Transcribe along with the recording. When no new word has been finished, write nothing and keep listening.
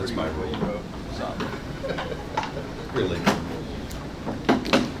Mike, what you wrote. Stop. Really.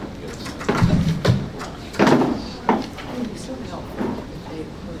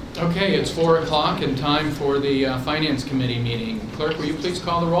 Okay, it's 4 o'clock and time for the Finance Committee meeting. Clerk, will you please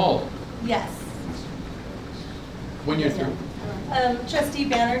call the roll? Yes. When you're through. Trustee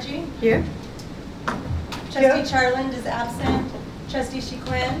Banerjee? Here. Trustee Charland is absent. Trustee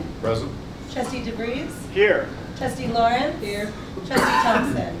Chiquin? Present. Trustee DeVries? Here. Trustee Lawrence? Here. Trustee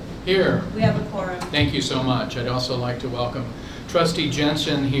Thompson? Here. We have a quorum. Thank you so much. I'd also like to welcome Trustee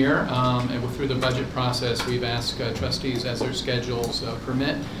Jensen here. And through the budget process, we've asked trustees, as their schedules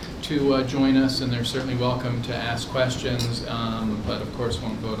permit, to join us, and they're certainly welcome to ask questions, but of course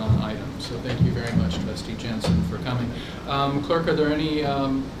won't vote on items. So thank you very much, Trustee Jensen, for coming. Clerk, are there any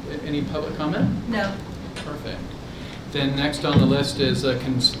public comment? No. Perfect. Then next on the list is a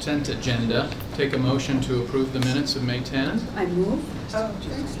consent agenda. Take a motion to approve the minutes of May 10. I move.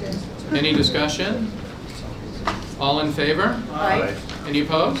 Any discussion? All in favor? Aye. Any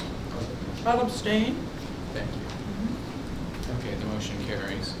opposed? I'll abstain. Thank you. Okay, the motion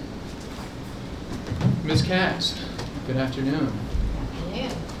carries. Ms. Katz, good afternoon.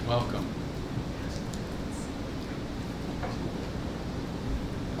 Yeah. Welcome.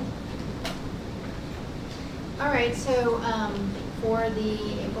 All right, so for the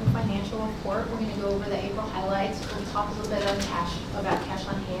April financial report, we're going to go over the April highlights. We'll talk a little bit on about cash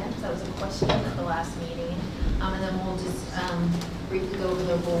on hand, because that was a question at the last meeting. And then we'll just briefly go over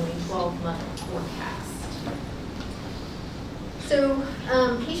the rolling 12-month forecast. So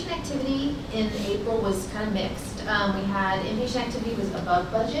patient activity in April was kind of mixed. We had inpatient activity was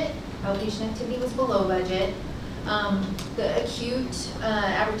above budget, outpatient activity was below budget. The acute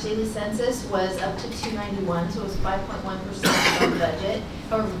average daily census was up to 291, so it was 5.1% above budget.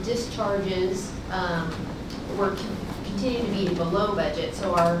 However, discharges were continuing to be below budget,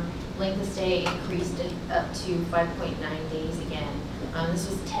 so our length of stay increased it up to 5.9 days again. This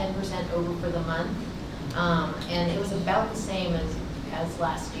was 10% over for the month, and it was about the same as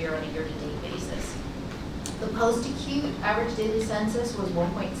last year on a year-to-date basis. The post-acute average daily census was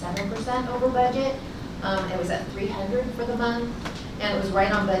 1.7% over budget. It was at 300 for the month, and it was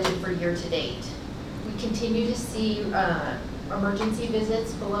right on budget for year-to-date. We continue to see emergency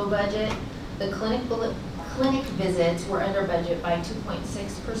visits below budget. The clinic visits were under budget by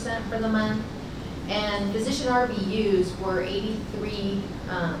 2.6% for the month, and physician RVUs were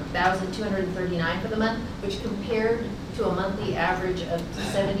 83,239 for the month, which compared to a monthly average of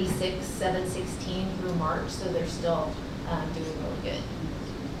 76,716 through March, so they're still doing really good.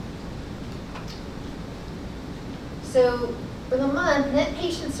 So for the month, net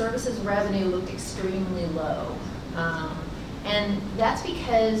patient services revenue looked extremely low. And that's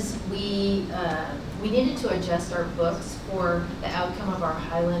because we needed to adjust our books for the outcome of our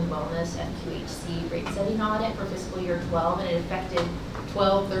Highland Wellness FQHC rate setting audit for fiscal year 12, and it affected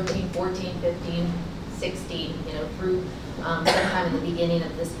 12, 13, 14, 15, 16, through sometime in the beginning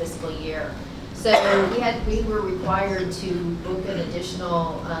of this fiscal year. So we were required to book an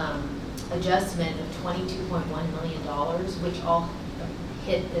additional adjustment of $22.1 million, which all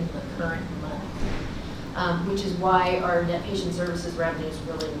hit in the current month. Which is why our net patient services revenue is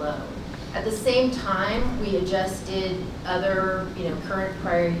really low. At the same time, we adjusted other, current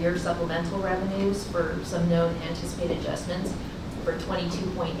prior year supplemental revenues for some known anticipated adjustments for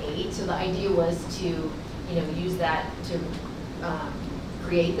 22.8. So the idea was to, use that to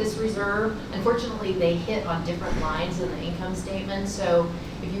create this reserve. Unfortunately, they hit on different lines in the income statement. So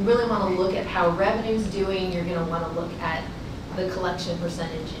if you really want to look at how revenue is doing, you're going to want to look at the collection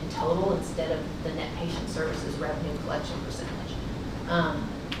percentage in total instead of the net patient services revenue collection percentage.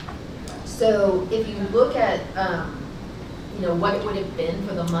 So if you look at what it would have been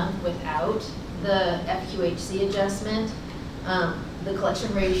for the month without the FQHC adjustment, the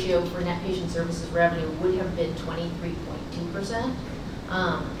collection ratio for net patient services revenue would have been 23.2%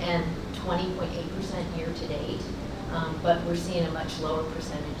 and 20.8% year to date, but we're seeing a much lower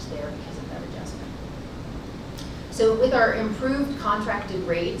percentage there because of that adjustment. So with our improved contracted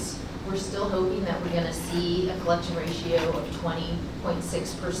rates, we're still hoping that we're going to see a collection ratio of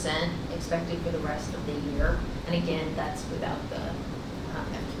 20.6% expected for the rest of the year. And again, that's without the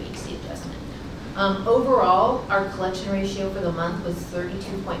FQHC adjustment. Overall, our collection ratio for the month was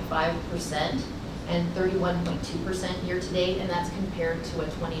 32.5% and 31.2% year to date, and that's compared to a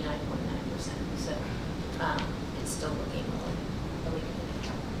 29.9%. So it's still looking really good.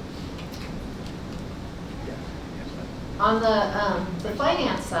 On the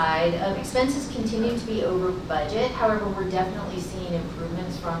finance side, expenses continue to be over budget. However, we're definitely seeing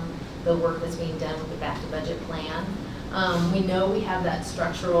improvements from the work that's being done with the back to budget plan. We know we have that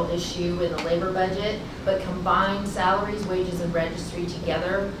structural issue in the labor budget, but combined salaries, wages, and registry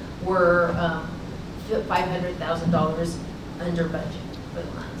together were $500,000 under budget for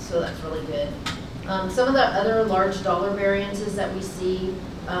the month, so that's really good. Some of the other large dollar variances that we see,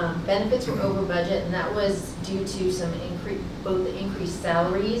 benefits were over budget, and that was due to some both the increased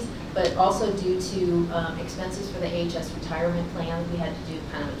salaries, but also due to expenses for the AHS retirement plan. We had to do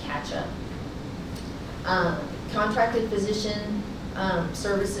kind of a catch-up. Contracted physician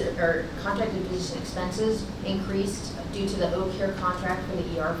services or contracted physician expenses increased due to the OCare contract for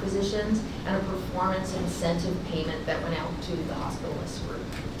the ER physicians and a performance incentive payment that went out to the hospitalist group.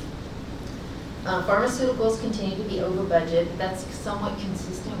 Pharmaceuticals continue to be over budget, but that's somewhat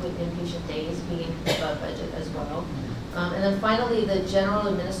consistent with inpatient days being above budget as well. And then finally, the general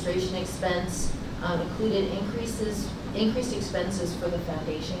administration expense included increased expenses for the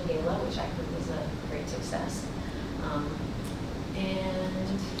foundation gala, which I heard was a great success.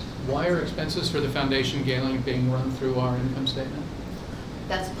 And Why are expenses for the foundation gala being run through our income statement?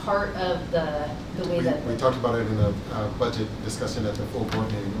 that's part of the way that. We talked about it in the budget discussion at the full board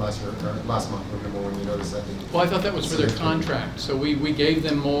meeting last month, remember when you noticed that? Well, I thought that was for their contract, so we gave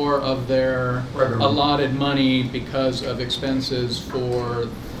them more of their Right. allotted money because of expenses for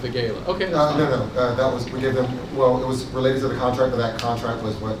the gala. Okay, that's fine. No, that was, we gave them, well, it was related to the contract, but that contract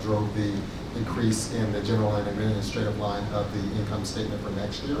was what drove the increase in the general and administrative line of the income statement for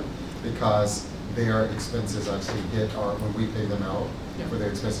next year, because their expenses actually hit our, when we pay them out Yeah. for their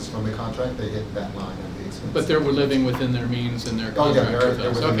expenses from the contract, they hit that line of the expenses. But they were living within their means and their Oh, yeah, contract with they're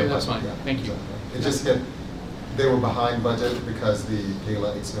us. within Okay, the that's budget, fine. yeah, Thank you. exactly. It just hit, they were behind budget because the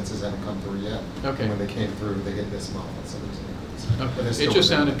gala expenses hadn't come through yet. Okay. And when they came through, they hit this month, so there's an increase. But Okay. it's It still just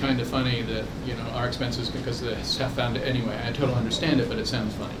within sounded budget. kind of funny that, our expenses because of the staff found it anyway. I totally understand it, but it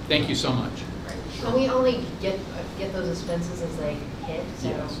sounds funny. Thank you so much. And we only get those expenses as they hit, so.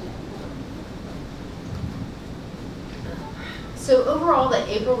 Yes. So overall, the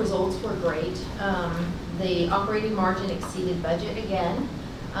April results were great. The operating margin exceeded budget again.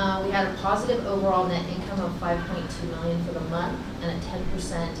 We had a positive overall net income of $5.2 million for the month and a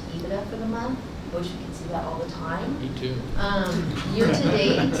 10% EBITDA for the month, which you can see that all the time. Me too. Year to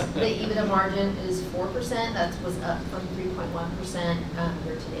date, the EBITDA margin is 4%. That was up from 3.1%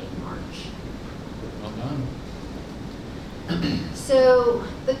 year to date in March. Well done. So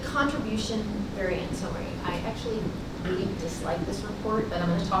the contribution variance summary, I actually really dislike this report, but I'm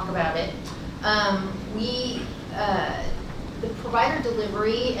going to talk about it. The provider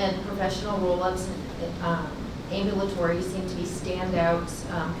delivery and professional roll-ups and ambulatory seem to be standouts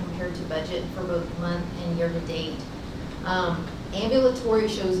compared to budget for both month and year to date. Ambulatory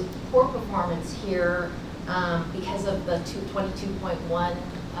shows poor performance here because of the $22.1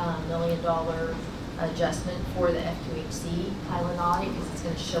 million adjustment for the FQHC Highland audit, because it's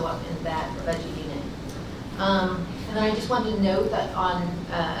going to show up in that budget unit. And then I just wanted to note that on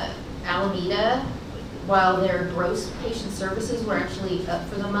Alameda, while their gross patient services were actually up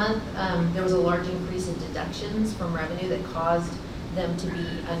for the month, there was a large increase in deductions from revenue that caused them to be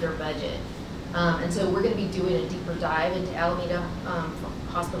under budget. And so we're going to be doing a deeper dive into Alameda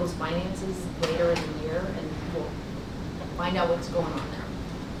Hospital's finances later in the year, and we'll find out what's going on there.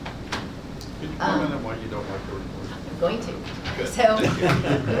 Can you comment on why you don't like the report? I'm going to. Good. So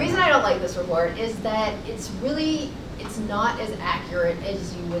the reason I don't like this report is that it's not as accurate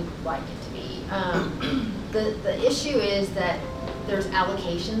as you would like it to be. The issue is that there's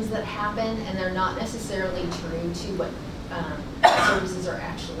allocations that happen, and they're not necessarily true to what services are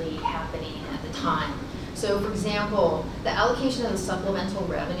actually happening at the time. So for example, the allocation of the supplemental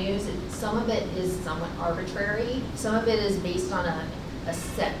revenues, some of it is somewhat arbitrary. Some of it is based on a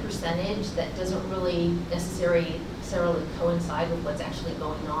set percentage that doesn't really necessarily coincide with what's actually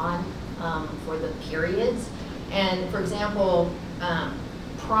going on for the periods. And for example,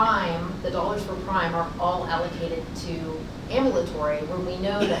 Prime, the dollars for Prime are all allocated to ambulatory, where we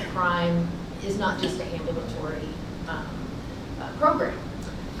know that Prime is not just an ambulatory program.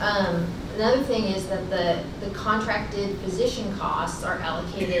 Another thing is that the contracted physician costs are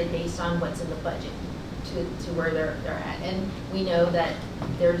allocated based on what's in the budget to where they're at. And we know that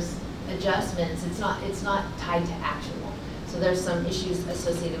there's adjustments, it's not tied to actual. So there's some issues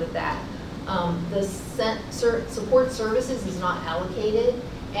associated with that. The support services is not allocated,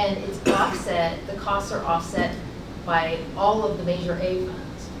 and it's offset, the costs are offset by all of the Measure A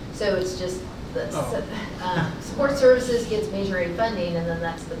funds. So it's just the support services gets Measure A funding, and then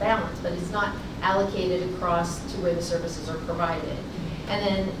that's the balance, but it's not allocated across to where the services are provided. And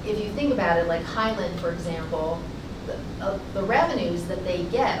then if you think about it, like Highland, for example, the revenues that they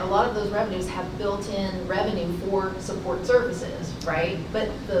get, a lot of those revenues have built-in revenue for support services, right? But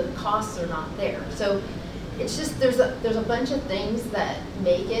the costs are not there. So it's just, there's a bunch of things that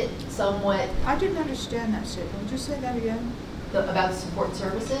make it somewhat. I didn't understand that statement. Would you say that again? About support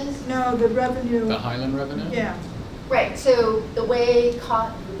services? No, the revenue. The Highland revenue? Yeah. Right, so the way,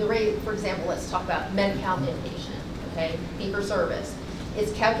 for example, let's talk about Med-Cal inpatient, okay, fee for service.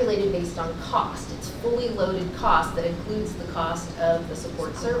 It's calculated based on cost. It's fully loaded cost that includes the cost of the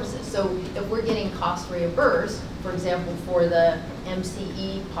support services. So if we're getting cost reimbursed, for example, for the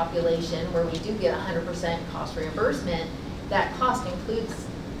MCE population where we do get 100% cost reimbursement, that cost includes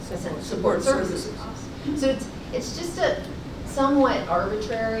support services costs. So it's just a somewhat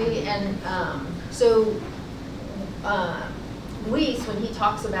arbitrary, and so Luis, when he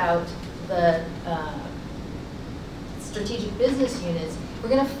talks about the strategic business units, we're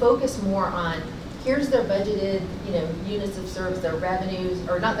going to focus more on here's their budgeted, units of service, their revenues,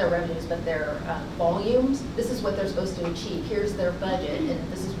 or not their revenues, but their volumes. This is what they're supposed to achieve. Here's their budget,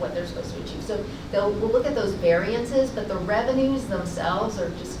 and this is what they're supposed to achieve. So we'll look at those variances, but the revenues themselves are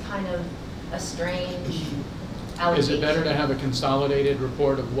just kind of a strange allocation. Is it better to have a consolidated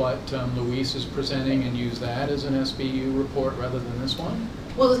report of what Luis is presenting and use that as an SBU report rather than this one?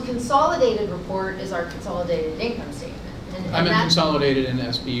 Well, the consolidated report is our consolidated income statement. And I meant that, consolidated in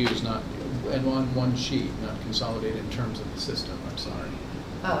SBUs, not, and on one sheet, not consolidated in terms of the system, I'm sorry.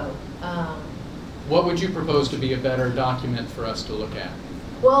 What would you propose to be a better document for us to look at?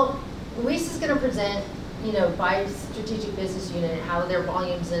 Well, Luis is going to present, by strategic business unit, how their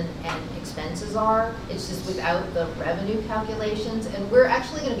volumes and expenses are. It's just without the revenue calculations. And we're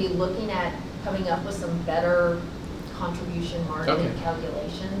actually going to be looking at coming up with some better contribution margin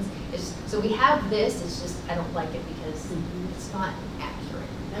calculations. So we have this, it's just, I don't like it because it's not accurate.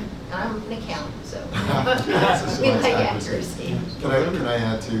 And I'm an accountant, so we like accuracy. Can I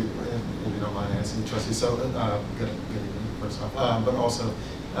add to, if you don't mind asking, Trustee, so, good evening, first off, but also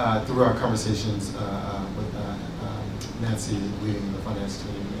through our conversations with Nancy leading the finance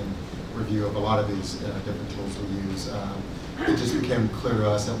team and review of a lot of these different tools we use, it just became clear to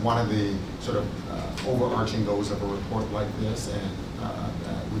us that one of the sort of overarching goals of a report like this, and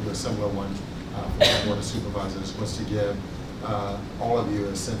we do a similar one for the Board of Supervisors, was to give all of you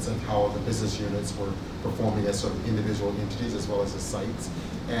a sense of how the business units were performing as sort of individual entities as well as as sites.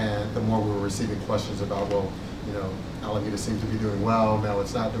 And the more we were receiving questions about, well, Alameda seems to be doing well, now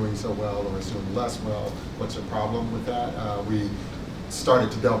it's not doing so well, or it's doing less well, what's the problem with that? We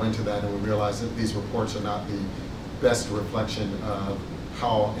started to delve into that, and we realized that these reports are not the best reflection of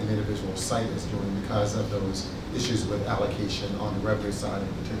how an individual site is doing because of those issues with allocation on the revenue side in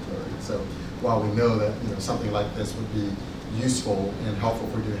particular. And so while we know that something like this would be useful and helpful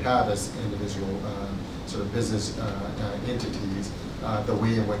for you to have as individual sort of business entities, the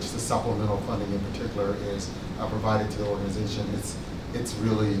way in which the supplemental funding in particular is provided to the organization, it's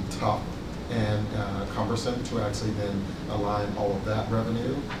really tough and cumbersome to actually then align all of that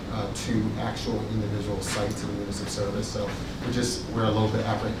revenue to actual individual sites and units of service. So we're a little bit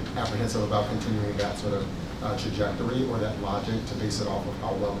apprehensive about continuing that sort of trajectory or that logic to base it off of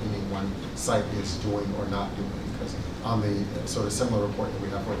how well any one site is doing or not doing. Because on the sort of similar report that we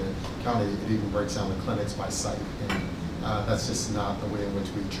have for the county, it even breaks down the clinics by site. And that's just not the way in which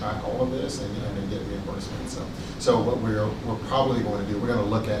we track all of this and get reimbursement. So what we're probably going to do, we're going to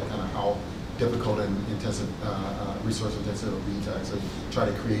look at kind of how difficult and intensive, resource intensive it will be to actually try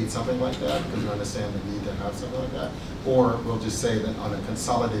to create something like that, because we understand the need to have something like that. Or we'll just say that on a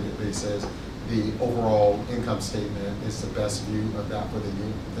consolidated basis, the overall income statement is the best view of that for the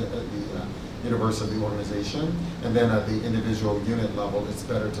universe of the organization. And then at the individual unit level, it's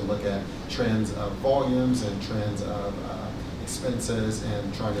better to look at trends of volumes and trends of expenses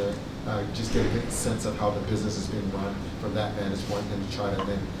and try to just get a good sense of how the business is being run from that vantage point, and try to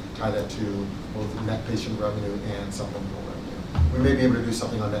then tie that to both net patient revenue and supplemental revenue. We may be able to do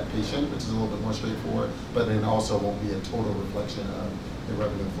something on net patient, which is a little bit more straightforward, but then also won't be a total reflection of the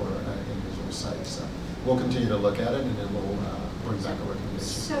revenue for individual sites. So we'll continue to look at it, and then we'll bring back a recommendation.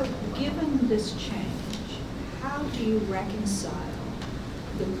 So given this change, how do you reconcile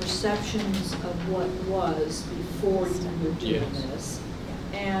the perceptions of what was before you were doing this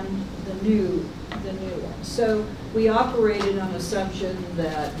and the new one? So we operated on assumption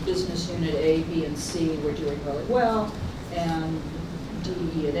that business unit A, B, and C were doing really well, and D,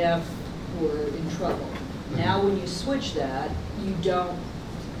 E, and F were in trouble. Now when you switch that,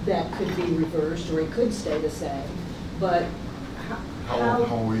 that could be reversed, or it could stay the same, but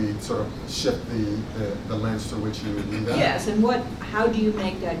how we sort of shift the lens through which you would do that? Yes, and how do you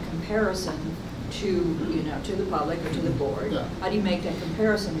make that comparison to the public or to the board? Yeah. How do you make that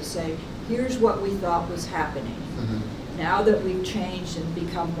comparison to say, here's what we thought was happening? Mhm. Now that we've changed and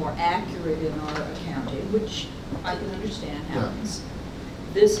become more accurate in our accounting, which I can understand Yeah. happens,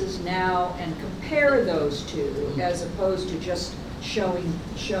 this is now, and compare those two as opposed to just showing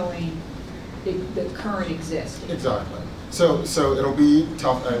the current existing. Exactly. So it'll be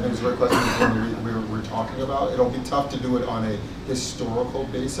tough, and it was a great question we were talking about. It'll be tough to do it on a historical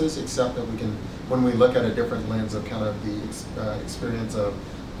basis, except that we can, when we look at a different lens of kind of the experience of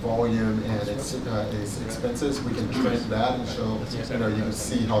volume and its expenses, we can trend that and show, you can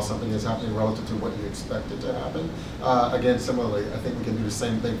see how something is happening relative to what you expect it to happen. Again, similarly, I think we can do the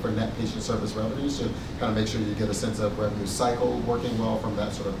same thing for net patient service revenues to kind of make sure you get a sense of revenue cycle working well from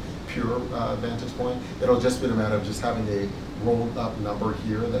that sort of pure vantage point. It'll just be a matter of just having a rolled up number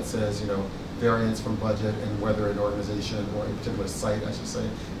here that says, variance from budget and whether an organization or a particular site, I should say,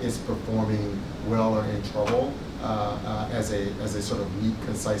 is performing well or in trouble. As a sort of neat,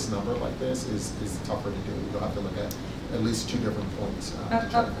 concise number like this is tougher to do. You'll have to look at least two different points. To try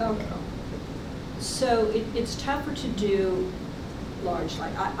to figure that out. So it's tougher to do large,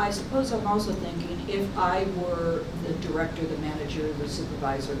 like, I suppose I'm also thinking if I were the director, the manager, the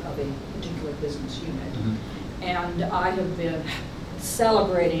supervisor of a particular business unit, Mhm. and I have been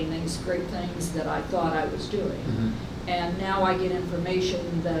celebrating these great things that I thought I was doing, Mhm. and now I get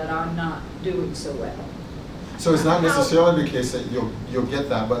information that I'm not doing so well. So it's not necessarily the case that you'll get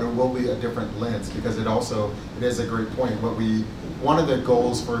that, but it will be a different lens because it is a great point. One of the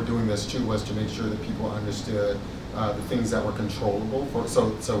goals for doing this too was to make sure that people understood the things that were controllable.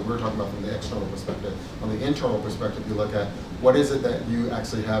 So we're talking about from the external perspective. On the internal perspective, you look at what is it that you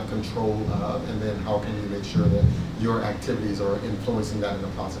actually have control of, and then how can you make sure that your activities are influencing that in a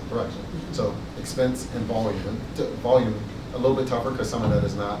positive direction. So expense and volume a little bit tougher because some of that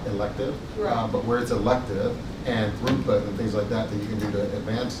is not elective, Right. but where it's elective and throughput and things like that you can do to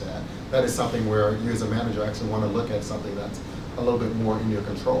advance that is something where you as a manager actually want to look at something that's a little bit more in your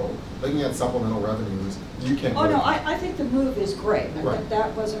control. Looking at supplemental revenues, you can't. Oh, no, I think the move is great. Right.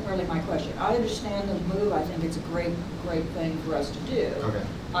 That wasn't really my question. I understand the move. I think it's a great thing for us to do. Okay.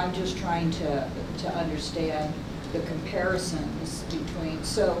 I'm just trying to understand the comparisons between,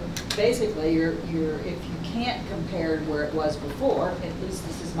 so basically if you can't compare where it was before, at least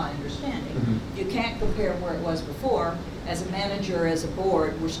this is my understanding, Mhm. you can't compare where it was before, as a manager, as a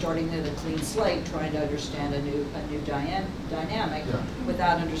board, we're starting at a clean slate, trying to understand a new dynamic Yeah.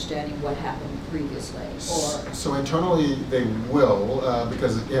 without understanding what happened previously, or. So internally, they will,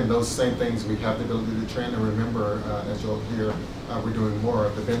 because again, those same things we have the ability to train and remember, as you'll hear, we're doing more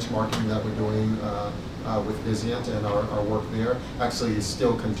of the benchmarking that we're doing with Vizient and our work there actually is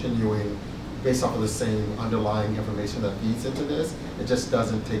still continuing based off of the same underlying information that feeds into this. It just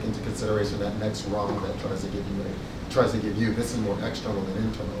doesn't take into consideration that next rung that tries to give you, this is more external than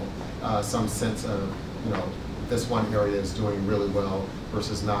internal, some sense of, this one area is doing really well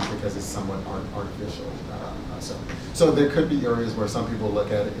versus not because it's somewhat artificial. So there could be areas where some people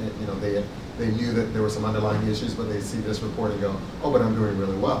look at it, they knew that there were some underlying issues, but they see this report and go, oh, but I'm doing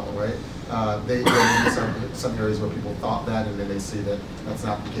really well, right? There may be some areas where people thought that, and then they see that that's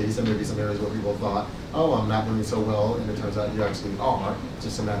not the case, and maybe some areas where people thought, oh, I'm not doing so well, and it turns out you actually are. It's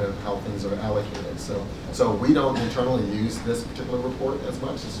just a matter of how things are allocated. So we don't internally use this particular report as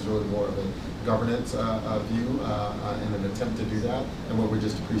much. This is really more of a governance view and an attempt to do that. And what we're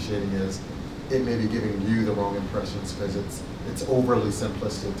just appreciating is it may be giving you the wrong impressions because it's overly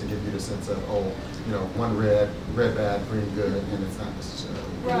simplistic to give you the sense of, one red bad, green good, and it's not necessarily.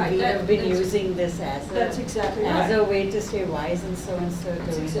 Right, We have been that's- using this as That's exactly as right. a way to say why isn't so and so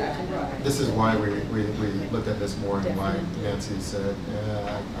That's doing exactly that. right. This is why we looked at this more and why Definitely. Nancy said,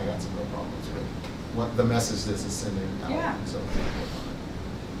 I got some real problems with what the message this is sending out. Yeah. So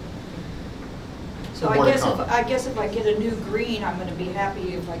More to I come. guess if I get a new green, I'm gonna be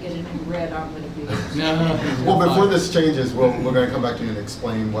happy. If I get a new red, I'm gonna be. No. Well, before this changes, we're going to come back to you and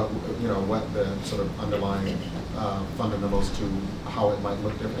explain what the sort of underlying fundamentals to how it might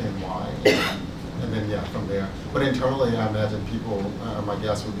look different and why, and then from there. But internally, I imagine people, my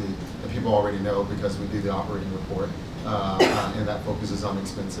guess would be that people already know because we do the operating report, and that focuses on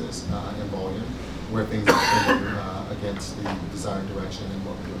expenses and volume, where things are trending against the desired direction and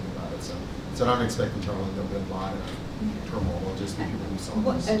what we're doing about it. So I don't expect internally there'll be a lot of turmoil. It'll just be people who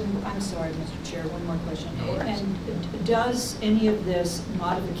saw this. And I'm sorry, Mr. Chair, one more question. No worries. And does any of this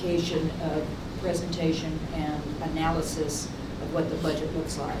modification of presentation and analysis of what the budget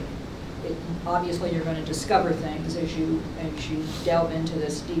looks like, obviously you're going to discover things as you delve into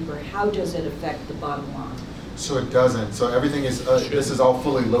this deeper. How does it affect the bottom line? So it doesn't, so everything is, this is all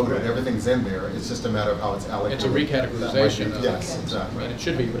fully loaded, everything's in there, it's just a matter of how it's allocated. It's a recategorization of. Yes, I exactly. mean, it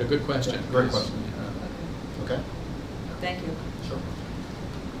should be, but a good question. Great question. Okay, Thank you. sure.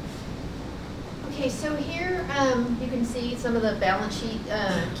 Okay, so here you can see some of the balance sheet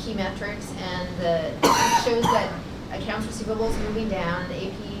key metrics, and it shows that accounts receivable is moving down, and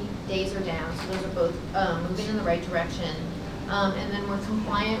AP days are down, so those are both moving in the right direction. And then we're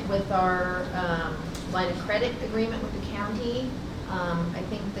compliant with our line of credit agreement with the county. I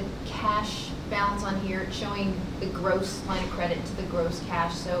think the cash balance on here, it's showing the gross line of credit to the gross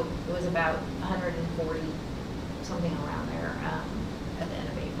cash, so it was about 140, something around there at the end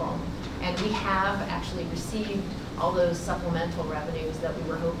of April. And we have actually received all those supplemental revenues that we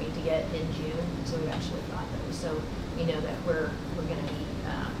were hoping to get in June, so we actually got those. So we know that we're going to be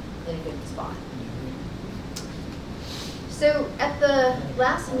in a good spot. So at the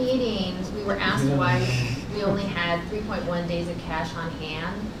last meeting, we were asked why we only had 3.1 days of cash on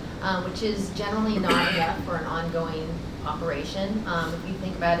hand, which is generally not enough for an ongoing operation. If you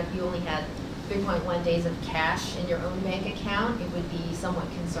think about it, if you only had 3.1 days of cash in your own bank account, it would be somewhat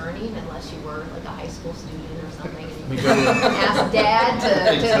concerning unless you were like a high school student or something and you could ask dad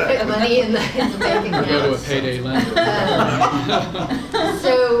to put money in the bank account. Go to a payday lender.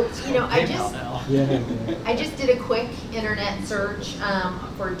 So, you know, I just did a quick internet search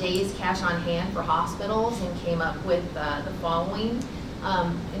for days cash on hand for hospitals and came up with the following.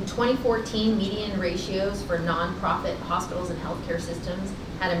 In 2014, median ratios for nonprofit hospitals and healthcare systems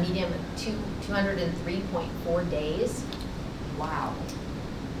had a median of 203.4 days. Wow.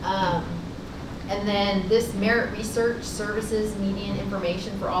 And then this Merit Research Services median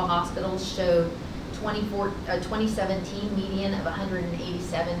information for all hospitals showed 2017 median of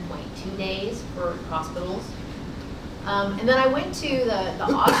 187.2 days for hospitals. And then I went to the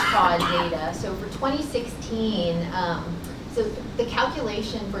OSHPD data. So for 2016, so the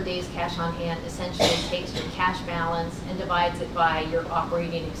calculation for days cash on hand essentially takes your cash balance and divides it by your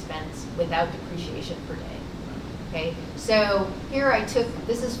operating expense without depreciation per day. Okay, so here I took,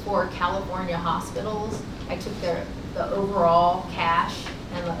 this is for California hospitals, I took the overall cash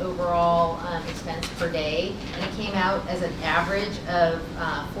and the overall expense per day, and it came out as an average of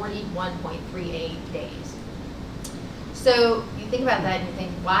 41.38 days. So you think about that and you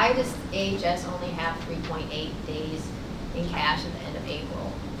think, why does AHS only have 3.8 days in cash at the end of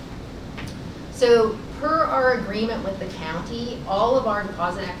April? So per our agreement with the county, all of our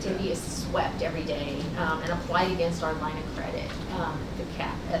deposit activity is swept every day and applied against our line of credit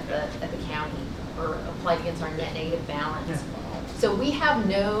at the county, or applied against our net negative balance. So we have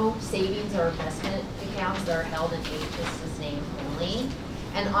no savings or investment accounts that are held in AHS's name only.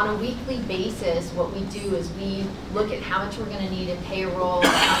 And on a weekly basis, what we do is we look at how much we're going to need in payroll,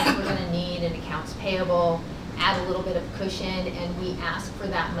 how much we're going to need in accounts payable, add a little bit of cushion, and we ask for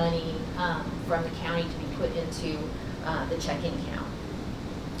that money from the county to be put into the checking account.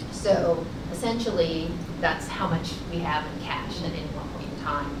 So essentially, that's how much we have in cash at any one point in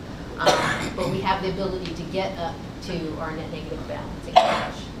time. But we have the ability to get up to our net negative balance in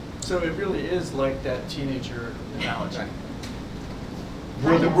cash. So it really is like that teenager analogy.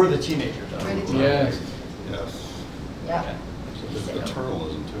 We're the teenagers. We're the teenagers. Yes. Yes. Yep. There's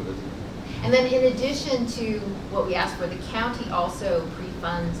paternalism to it. And then in addition to what we ask for, the county also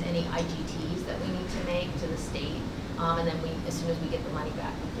pre-funds any IGTs that we need to make to the state. And then as soon as we get the money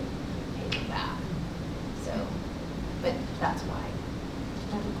back, we can pay them back. So, but that's why.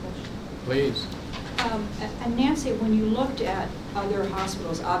 I have a question. Please. And Nancy, when you looked at other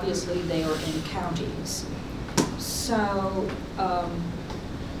hospitals, obviously they are in counties. So,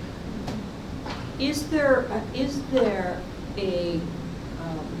 is there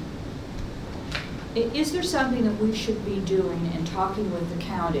something that we should be doing and talking with the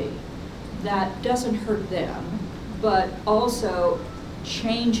county that doesn't hurt them, but also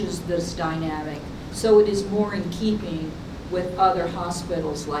changes this dynamic so it is more in keeping with other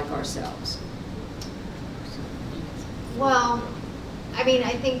hospitals like ourselves? Well, I mean,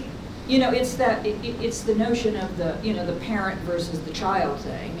 I think, you know, it's that it's the notion of the, you know, the parent versus the child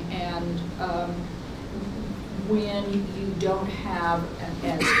thing, and when you don't have,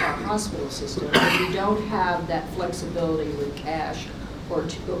 as our hospital system, when you don't have that flexibility with cash or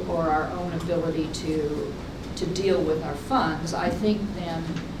our own ability to deal with our funds, I think then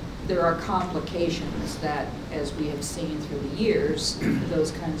there are complications that, as we have seen through the years,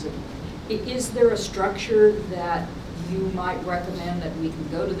 those kinds of. Is there a structure that you might recommend that we can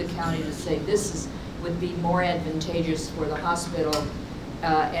go to the county to say this would be more advantageous for the hospital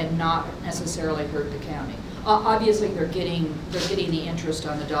and not necessarily hurt the county? Obviously, they're getting the interest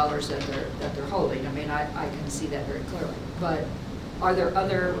on the dollars that they're holding. I mean, I can see that very clearly. But are there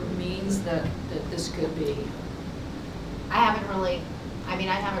other means that this could be? I haven't really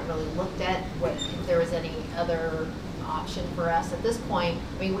looked at if there was any other option for us at this point.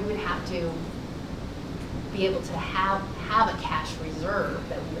 I mean, we would have to be able to have a cash reserve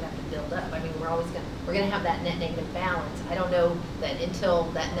that we would have to build up. I mean, we're gonna have that net negative balance. I don't know that until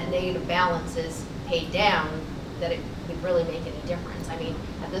that net negative balance is paid down that it would really make any difference. I mean,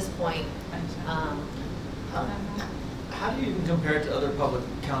 at this point, How do you even compare it to other public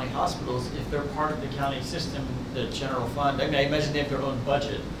county hospitals if they're part of the county system, the general fund? I mean, I imagine they have their own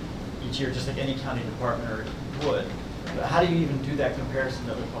budget each year, just like any county department would. But how do you even do that comparison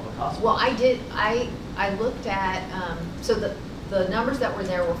to other public hospitals? well, I did. I looked at so the numbers that were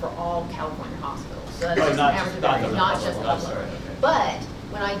there were for all California hospitals. So that's just not average just- of not everything, the not public. just I'm public. sorry, okay. But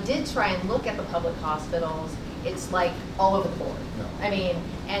when I did try and look at the public hospitals, it's like all over the board. Yeah. I mean,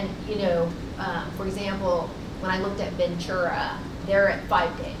 and you know, for example, when I looked at Ventura, they're at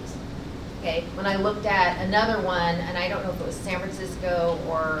 5 days. Okay, when I looked at another one, and I don't know if it was San Francisco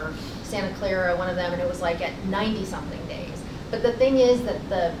or Santa Clara, one of them, and it was like at 90-something days. But the thing is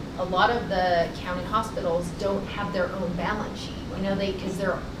that a lot of the county hospitals don't have their own balance sheet. You know, because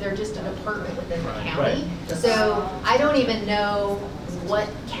they're just a department within the Right. county. Right. So I don't even know what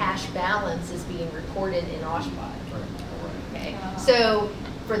cash balance is being recorded in Oshkosh. Okay, so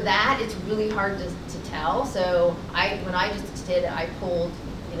for that, it's really hard to tell. So when I just did it, I pulled,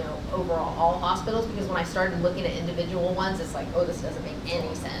 you know, overall all hospitals, because when I started looking at individual ones, it's like, oh, this doesn't make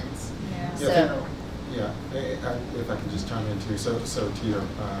any sense. Yeah. So, Yeah, if I can just chime in too. So to your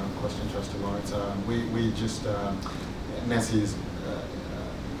question, Trustee Lawrence, we just, Nancy's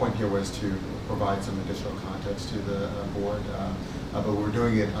point here was to provide some additional context to the board, but we're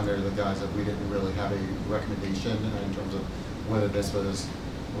doing it under the guise of we didn't really have a recommendation in terms of whether this was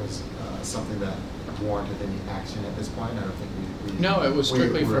something that warranted any action at this point. I don't think we No, it was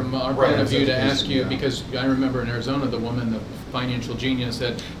strictly from our right, point of view to ask you, yeah. because I remember in Arizona, the woman, the financial genius,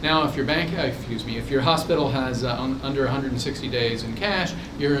 said, now if your if your hospital has under 160 days in cash,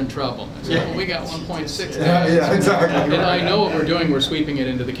 you're in trouble. I said, well, we got 1.6 days. Yeah, exactly. And I know what we're doing, we're sweeping it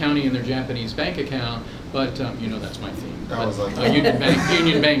into the county in their Japanese bank account, but you know that's my theme. That was like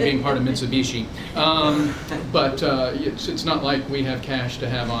Union Bank being part of Mitsubishi. But it's not like we have cash to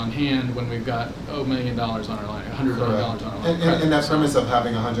have on hand when we've got $1 million on our line, $100 million on our line. And that premise of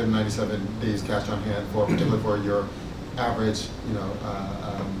having 197 days cash on hand, particularly for your average, you know,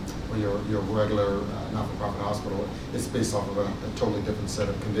 or your regular not-for-profit hospital, is based off of a totally different set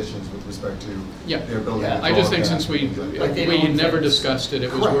of conditions with respect to their ability to I just draw think cash since we and things like that. Like they own never things. discussed it,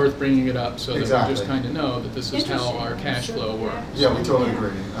 it was Correct. worth bringing it up so that we Exactly. just kind of know that this is how our cash flow works. Yeah, we totally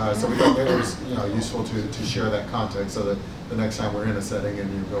agree. So we thought it was, you know, useful to share that context so that the next time we're in a setting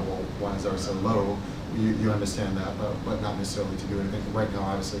and you go, well, why is ours so low? You understand that, but not necessarily to do anything. Right now,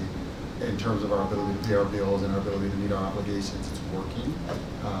 obviously, in terms of our ability to pay our bills and our ability to meet our obligations, it's working.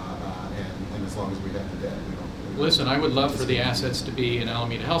 And as long as we have the debt, we don't. Listen, I would love for the assets to be in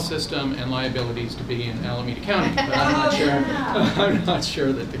Alameda Health System and liabilities to be in Alameda County, but I'm not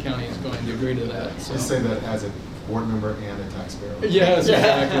sure that the county is going to agree to that. So. Just say that as a board member and a taxpayer. Yes,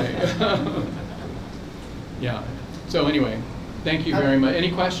 exactly. Yeah. So anyway, thank you very much.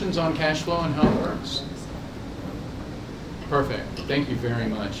 Any questions on cash flow and how it works? Perfect. Thank you very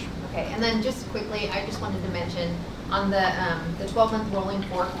much. okay, and then just quickly, I just wanted to mention on the 12-month rolling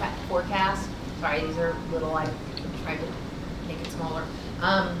forecast. Sorry, these are little. I tried to make it smaller.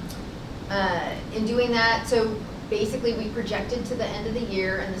 In doing that, so basically we projected to the end of the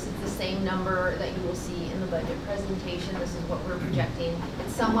year, and this is the same number that you will see in the budget presentation. This is what we're projecting.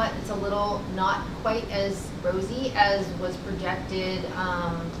 It's a little not quite as rosy as was projected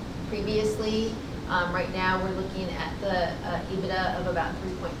previously. Right now, we're looking at the EBITDA of about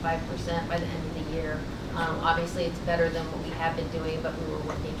 3.5% by the end of the year. Obviously, it's better than what we have been doing, but we were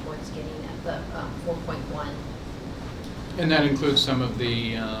working towards getting at the 4.1. And that includes some of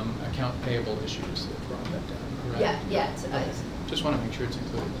the account payable issues that brought that down, correct? Yeah, it does. Just want to make sure it's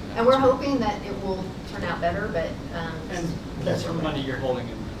included in that. And we're hoping that it will turn out better, but. And that's from money you're holding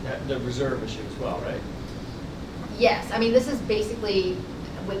in the reserve issue as well, right? Yes, I mean, this is basically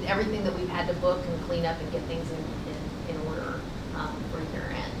with everything that we've had to book and clean up and get things in order for year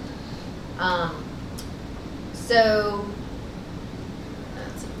end. So,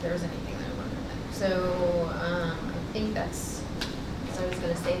 let's see if there's anything that I want to mention. So, I think that's what I was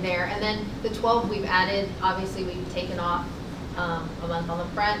going to say there. And then the 12 we've added, obviously we've taken off a month on the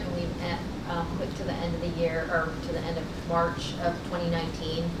front, and we've put to the end of the year, or to the end of March of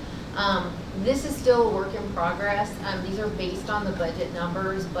 2019. This is still a work in progress. These are based on the budget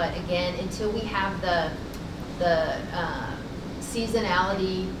numbers, but again, until we have the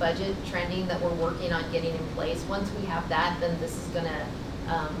seasonality budget trending that we're working on getting in place, once we have that, then this is gonna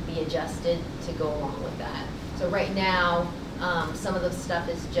be adjusted to go along with that. So right now, some of the stuff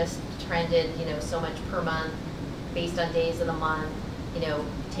is just trended, so much per month based on days of the month,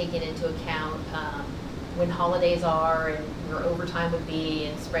 taking into account when holidays are and where overtime would be,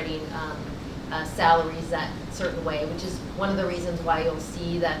 and spreading salaries that certain way, which is one of the reasons why you'll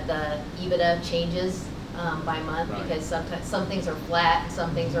see that the EBITDA changes by month, Right. because sometimes some things are flat,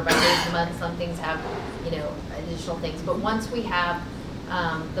 some things are by days a month, some things have additional things. But once we have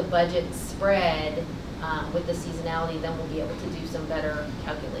the budget spread with the seasonality, then we'll be able to do some better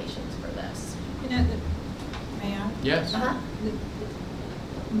calculations for this. May I? Yes. Uh-huh.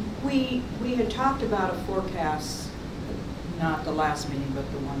 We had talked about a forecast, not the last meeting, but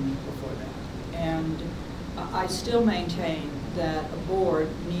the one before that. And I still maintain that a board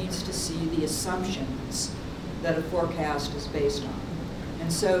needs to see the assumptions that a forecast is based on.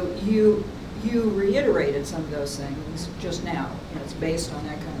 And so you reiterated some of those things just now. It's based on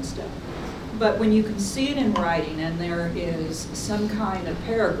that kind of stuff. But when you can see it in writing and there is some kind of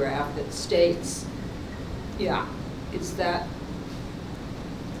paragraph that states, it's that.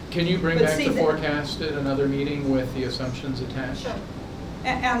 Can you bring But back see the that- forecast at another meeting with the assumptions attached? Sure.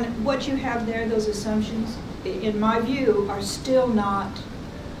 And what you have there, those assumptions, in my view, are still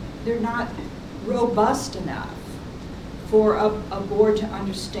they're not robust enough for a board to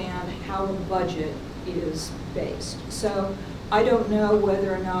understand how a budget is based. So I don't know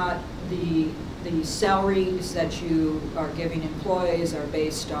whether or not the salaries that you are giving employees are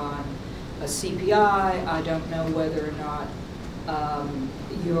based on a CPI. I don't know whether or not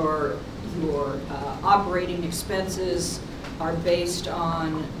your operating expenses are based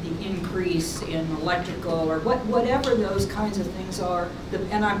on the increase in electrical or whatever those kinds of things are.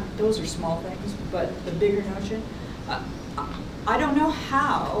 Those are small things, but the bigger notion, I don't know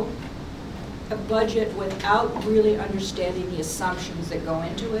how a budget, without really understanding the assumptions that go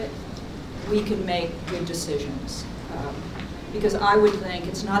into it, we can make good decisions. Because I would think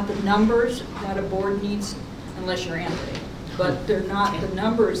it's not the numbers that a board needs, unless you're Anthony, but they're not the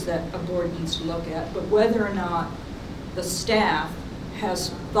numbers that a board needs to look at, but whether or not the staff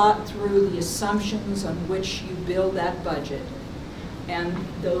has thought through the assumptions on which you build that budget, and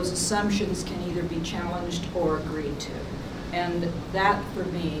those assumptions can either be challenged or agreed to. And that, for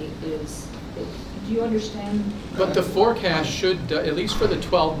me, is, do you understand? But the forecast should, at least for the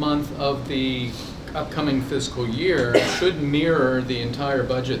 12-month of the upcoming fiscal year, should mirror the entire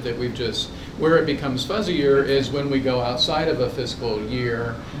budget that we've just, where it becomes fuzzier is when we go outside of a fiscal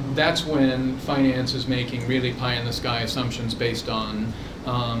year. That's when finance is making really pie-in-the-sky assumptions based on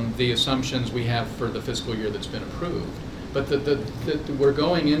the assumptions we have for the fiscal year that's been approved. But we're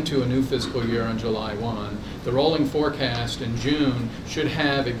going into a new fiscal year on July 1. The rolling forecast in June should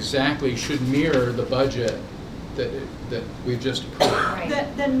mirror the budget that we've just approved. Right.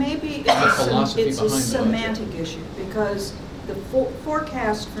 Then maybe The philosophy it's a behind the budget. semantic issue, because the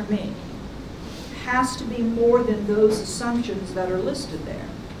forecast for me has to be more than those assumptions that are listed there.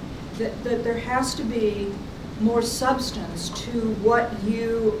 That there has to be more substance to what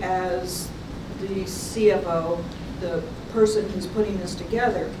you, as the CFO, the person who's putting this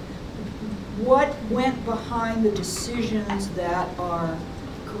together, what went behind the decisions that are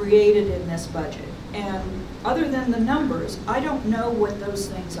created in this budget. And other than the numbers, I don't know what those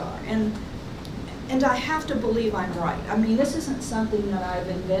things are. And I have to believe I'm right. I mean, this isn't something that I've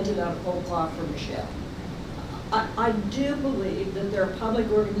invented out of whole cloth for Michelle. I do believe that there are public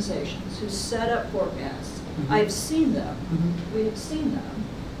organizations who set up forecasts. Mm-hmm. I've seen them, we have seen them,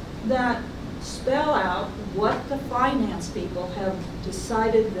 that spell out what the finance people have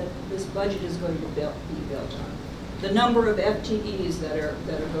decided that this budget is going to be built on. The number of FTEs that are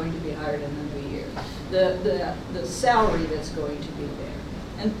going to be hired in the new year, the salary that's going to be there.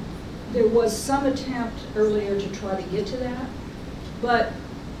 And there was some attempt earlier to try to get to that, but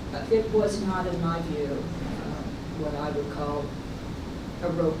it was not, in my view, what I would call a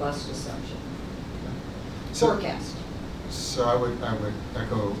robust assumption. Forecast. So I would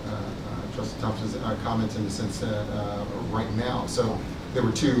echo Trustee Thompson's comment in the sense that right now, so there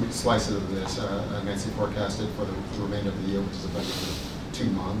were two slices of this. Nancy forecasted for the remainder of the year, which is a budget for 2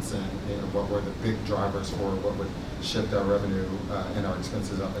 months, and what were the big drivers for what would shift our revenue and our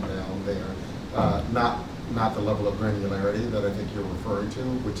expenses up and down there. Not the level of granularity that I think you're referring to,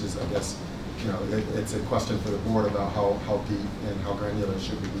 which is, I guess, it's a question for the board about how deep and how granular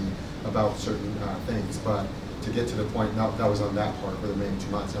should we be about certain things. But to get to the point, now that was on that part for the remaining 2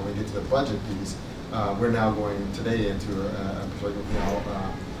 months, and when we get to the budget piece, we're now going today into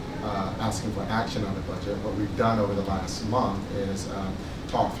asking for action on the budget. What we've done over the last month is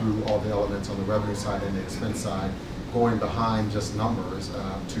talk through all the elements on the revenue side and the expense side, going behind just numbers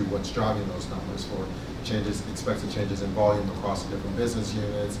to what's driving those numbers for changes, expected changes in volume across the different business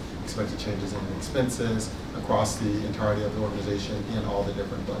units, expected changes in expenses across the entirety of the organization in all the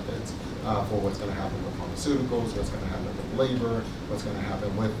different buckets for what's going to happen with pharmaceuticals, what's going to happen with labor, what's going to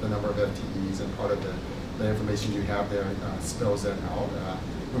happen with the number of FTEs, and part of the information you have there spells that out.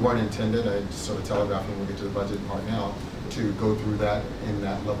 We weren't intended, I just sort of telegraphed when we get to the budget part now, to go through that in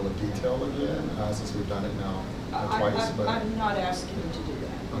that level of detail again, since we've done it now twice. But I'm not asking you to do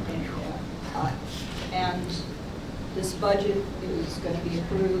that. Okay. And this budget is going to be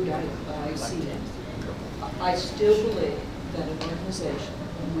approved, I see it. I still believe that an organization,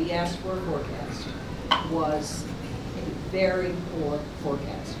 when we asked for a forecast, was a very poor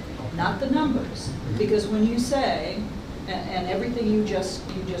forecast. Not the numbers, because when you say, and everything you just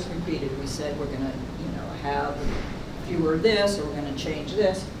repeated, we said we're going to have fewer this, or we're going to change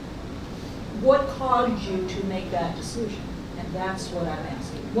this. What caused you to make that decision? And that's what I'm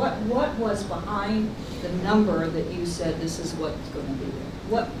asking. What was behind the number that you said this is what's going to be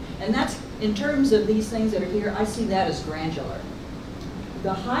there? And that's, in terms of these things that are here, I see that as granular.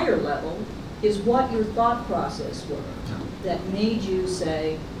 The higher level is what your thought process were that made you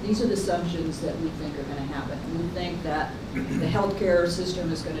say, these are the assumptions that we think are going to happen. We think that the healthcare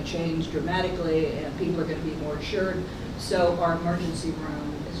system is going to change dramatically and people are going to be more assured, so our emergency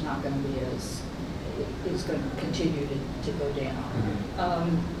room is not going to be is going to continue to go down.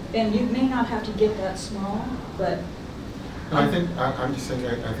 And you may not have to get that small, but I think I'm just saying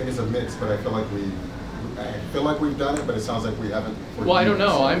I think it's a mix, but I feel like we've done it, but it sounds like we haven't. Well, I don't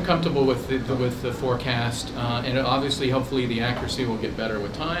know. I'm comfortable with the forecast, and obviously, hopefully, the accuracy will get better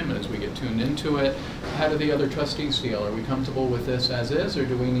with time as we get tuned into it. How do the other trustees feel? Are we comfortable with this as is, or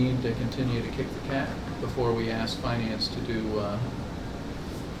do we need to continue to kick the cat before we ask finance to do?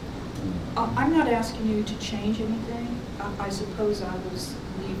 I'm not asking you to change anything. I suppose I was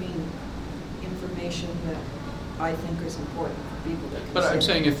leaving information that I think is important for people to consider. But I'm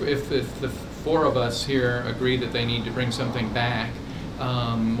saying if the four of us here agree that they need to bring something back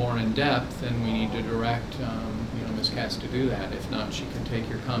more in depth, then we need to direct Ms. Katz to do that. If not, she can take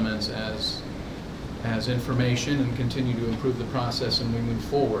your comments as information and continue to improve the process, and we move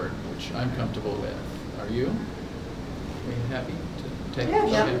forward, which I'm comfortable with. Are you? Are you happy to take? Yeah,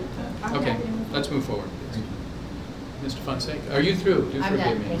 Okay. I'm Okay, happy to move let's move forward. Mr. Fonseca, are you through? Do I'm forgive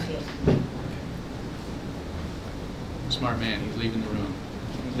done, me. thank you. Smart man, he's leaving the room.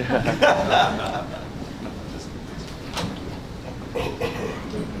 What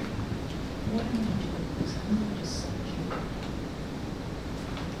I'm going to do is I'm going to just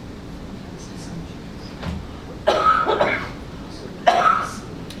send you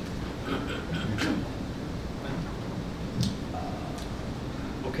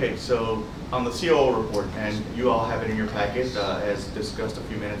Okay, so on the COO report, and you all have it in your packet, as discussed a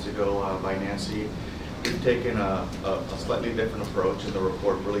few minutes ago by Nancy, we've taken a slightly different approach in the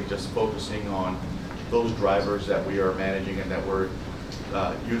report, really just focusing on those drivers that we are managing and that we're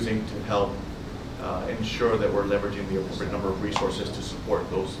using to help ensure that we're leveraging the appropriate number of resources to support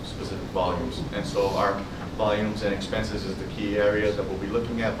those specific volumes. And so our volumes and expenses is the key area that we'll be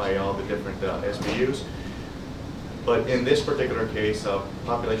looking at by all the different SBUs. But in this particular case,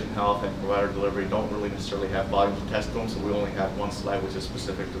 population health and provider delivery don't really necessarily have volumes attached to them, so we only have one slide which is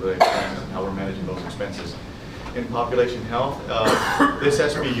specific to the expense and how we're managing those expenses. In population health, this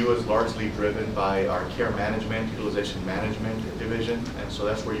SBU is largely driven by our care management, utilization management division, and so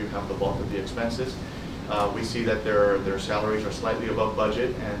that's where you have the bulk of the expenses. We see that their salaries are slightly above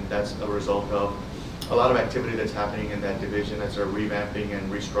budget, and that's a result of a lot of activity that's happening in that division as they're revamping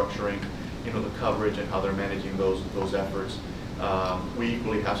and restructuring the coverage and how they're managing those efforts. We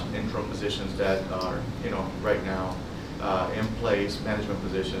equally have some interim positions that are, right now in place, management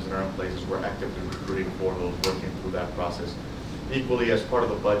positions that are in place as we're actively recruiting for those, working through that process. Equally, as part of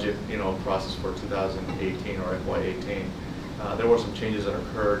the budget, process for 2018 or FY18, there were some changes that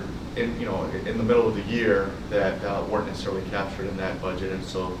occurred in the middle of the year that weren't necessarily captured in that budget, and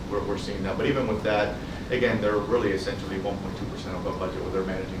so we're seeing that. But even with that, again, they're really essentially 1.2% of the budget where they're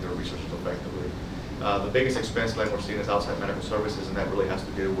managing their resources effectively. The biggest expense line we're seeing is outside medical services, and that really has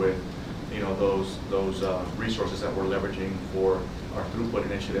to do with those resources that we're leveraging for our throughput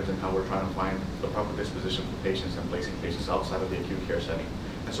initiatives and how we're trying to find the proper disposition for patients and placing patients outside of the acute care setting.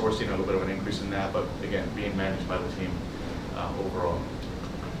 And so we're seeing a little bit of an increase in that, but again, being managed by the team overall.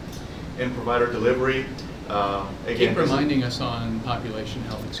 In provider delivery, Again, Keep reminding us on population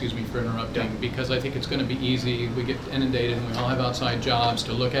health, excuse me for interrupting, Yeah. because I think it's going to be easy. We get inundated and we all have outside jobs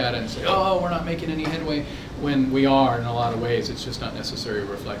to look at it and say, oh, we're not making any headway, when we are in a lot of ways. It's just not necessarily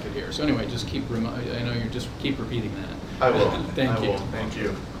reflected here. So anyway, just keep, I know you just keep repeating that. I will. Thank I you. will. Thank you.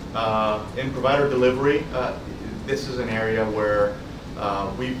 In provider delivery, this is an area where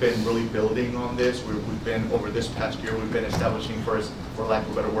we've been really building on this. We've been, over this past year, we've been establishing, for lack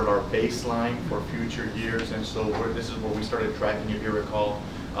of a better word, our baseline for future years. And so this is where we started tracking, if you recall,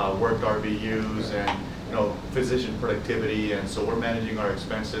 worked RVUs and physician productivity. And so we're managing our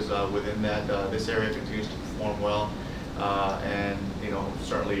expenses within that. This area continues to perform well, and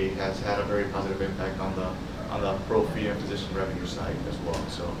certainly has had a very positive impact on the pro fee and physician revenue side as well.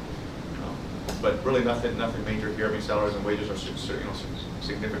 So. But really nothing major here. I mean, salaries and wages are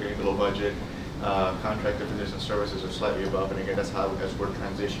significantly below budget. Contracted physician services are slightly above, and again, that's how, as we're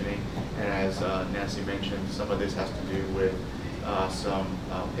transitioning. And as Nancy mentioned, some of this has to do with some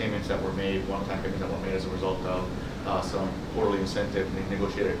payments that were made, one-time payments that were made as a result of some quarterly incentive and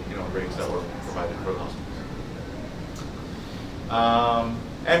negotiated rates that were provided for the hospitals.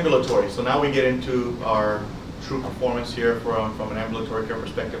 Ambulatory. So now we get into our true performance here from an ambulatory care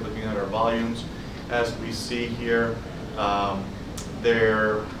perspective, looking at our volumes. As we see here,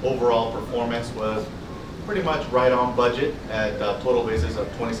 their overall performance was pretty much right on budget at total basis of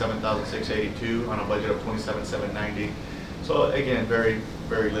 27,682 on a budget of 27,790. So again, very,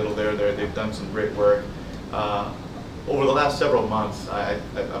 very little there. They've done some great work. Over the last several months, I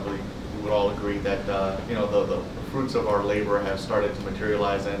believe we would all agree that the fruits of our labor have started to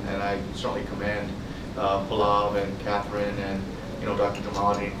materialize, and I certainly commend Pallav and Catherine and Dr.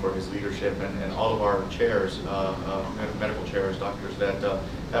 Jamaluddin for his leadership, and all of our chairs, medical chairs, doctors that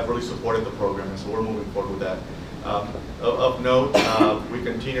have really supported the program, and so we're moving forward with that. Of note, we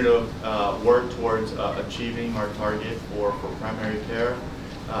continue to work towards achieving our target for primary care,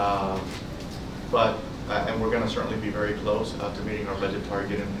 and we're going to certainly be very close to meeting our budget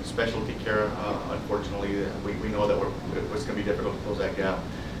target. In specialty care, unfortunately, we know that it's going to be difficult to close that gap.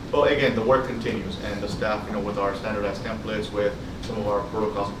 Well, again, the work continues, and the staff, with our standardized templates, with some of our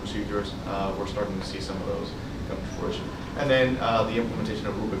protocols and procedures, we're starting to see some of those come to fruition. And then the implementation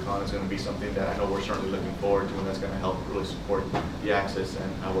of Rubicon is going to be something that I know we're certainly looking forward to, and that's going to help really support the access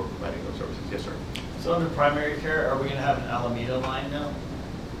and how we're providing those services. Yes, sir. So under primary care, are we going to have an Alameda line now?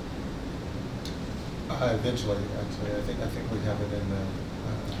 Eventually, actually, I think we have it in the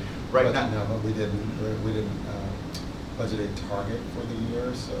Right budget now, but we didn't budget a target for the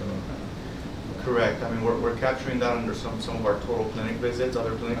year, so. Correct. I mean, we're capturing that under some of our total clinic visits,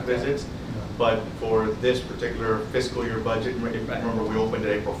 other clinic visits. Yeah. But for this particular fiscal year budget, remember we opened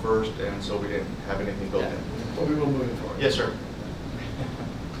it April 1st, and so we didn't have anything built in. But we will move it forward. Yes, sir.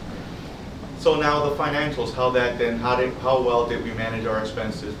 So now the financials, how well did we manage our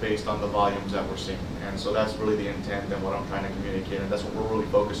expenses based on the volumes that we're seeing? And so that's really the intent and what I'm trying to communicate, and that's what we're really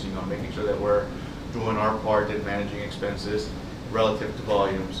focusing on, making sure that we're doing our part in managing expenses relative to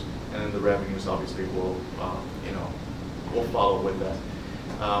volumes, and then the revenues obviously will follow with that.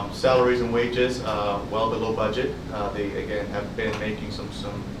 Salaries and wages, well below budget. They again have been making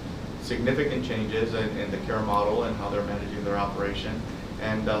some significant changes in the care model and how they're managing their operation.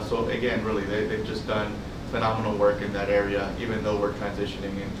 And so again, really, they've just done phenomenal work in that area, even though we're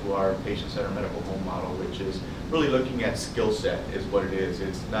transitioning into our patient-centered medical home model, which is really looking at skill set is what it is.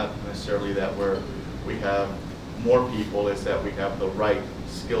 It's not necessarily that we have more people, it's that we have the right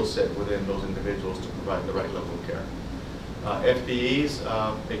skill set within those individuals to provide the right level of care. FTEs,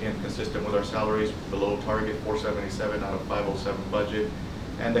 again, consistent with our salaries, below target, 477 out of 507 budget.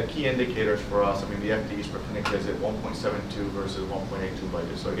 And the key indicators for us, I mean, the FTEs per clinic visit, 1.72 versus 1.82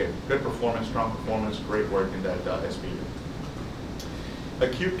 budget. So again, good performance, strong performance, great work in that SBU.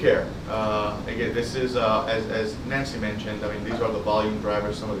 Acute care, again, this is, as Nancy mentioned, I mean, these are the volume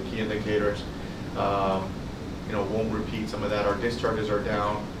drivers, some of the key indicators. Won't repeat some of that. Our discharges are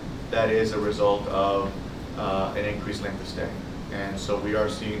down. That is a result of an increased length of stay. And so we are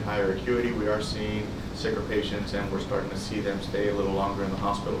seeing higher acuity, we are seeing sicker patients, and we're starting to see them stay a little longer in the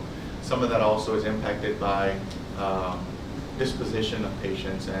hospital. Some of that also is impacted by disposition of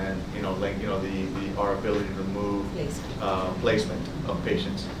patients and our ability to move placement of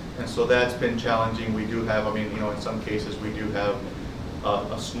patients. And so that's been challenging. We do have, in some cases we do have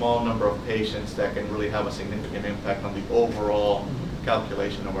a small number of patients that can really have a significant impact on the overall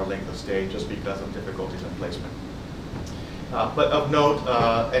calculation of our length of stay just because of difficulties in placement. But of note,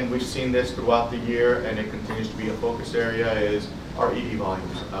 and we've seen this throughout the year, and it continues to be a focus area, is our ED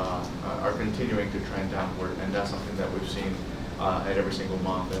volumes are continuing to trend downward, and that's something that we've seen at every single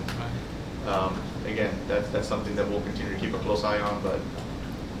month. And Again, that's something that we'll continue to keep a close eye on, but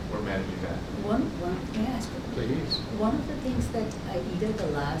we're managing that. May I ask a question? Please. One of the things that either the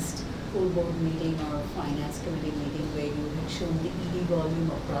last full board meeting or finance committee meeting where you had shown the ED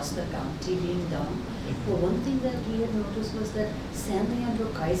volume across the county being down, but one thing that we had noticed was that San Leandro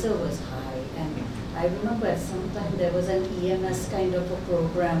Kaiser was high, and I remember at some time there was an EMS kind of a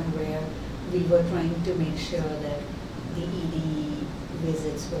program where we were trying to make sure that the ED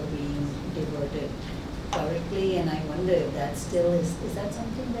visits were being diverted correctly, and I wonder if that still is that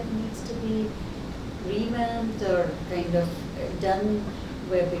something that needs to be revamped or kind of done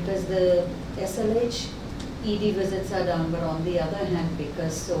where, because the SLH ED visits are down, but on the other hand,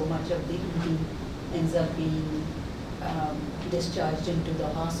 because so much of the ED ends up being discharged into the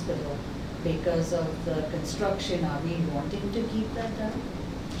hospital because of the construction, are we wanting to keep that down?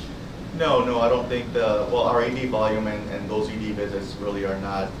 No, I don't think our ED volume and those ED visits really are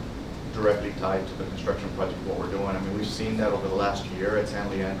not directly tied to the construction project, what we're doing. I mean, we've seen that over the last year at San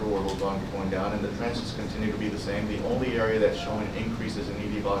Leandro where those volumes are going down, and the trends just continue to be the same. The only area that's showing increases in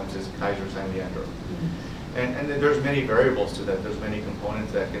ED volumes is Kaiser San Leandro. Mm-hmm. And there's many variables to that. There's many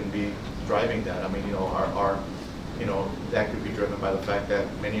components that can be driving that. I mean, that could be driven by the fact that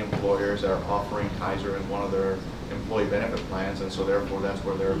many employers are offering Kaiser in one of their employee benefit plans, and so therefore that's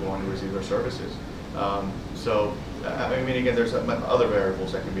where they're going to receive their services. I mean, again, there's other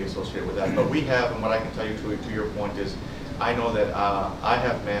variables that can be associated with that. But we have, and what I can tell you to your point is, I know that I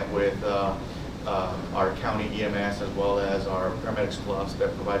have met with our county EMS as well as our Paramedics Plus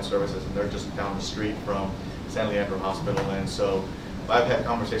that provide services, and they're just down the street from San Leandro Hospital. And so I've had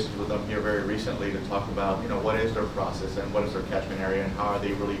conversations with them here very recently to talk about, what is their process and what is their catchment area and how are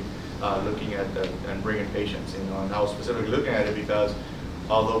they really looking at and bringing patients, and I was specifically looking at it because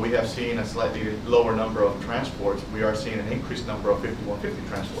although we have seen a slightly lower number of transports, we are seeing an increased number of 5150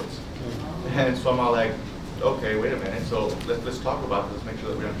 transports. And so I'm all like, okay, wait a minute, so let's talk about this, make sure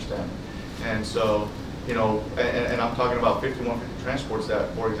that we understand. And so, and I'm talking about 5150 transports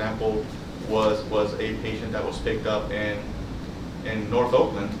that, for example, was a patient that was picked up in North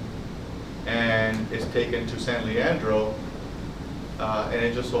Oakland and is taken to San Leandro, and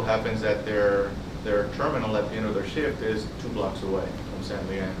it just so happens that their terminal at the end of their shift is 2 blocks away from San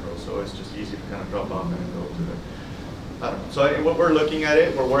Leandro, so it's just easy to kind of drop off and go to the. I don't know. So what we're looking at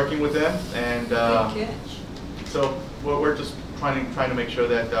it, we're working with them, and so we're just trying to make sure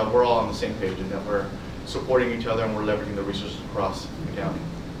that we're all on the same page and that we're supporting each other and we're leveraging the resources across the county.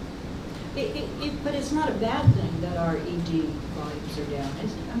 But it's not a bad thing that our ED volumes are down.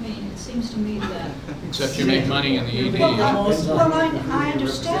 I mean, it seems to me that. Except you make money in the ED. Well, I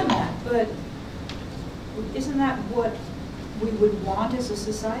understand that, but isn't that what we would want as a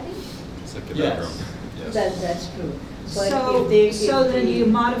society? It's like a bedroom. Yes. That's true. So then you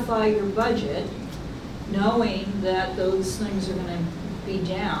modify your budget knowing that those things are going to be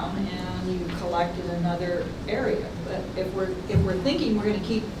down and you collect in another area. But if we're thinking we're going to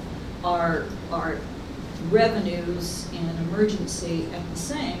keep our revenues and emergency at the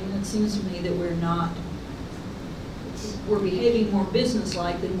same, it seems to me that we're behaving more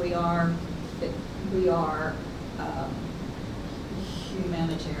businesslike than we are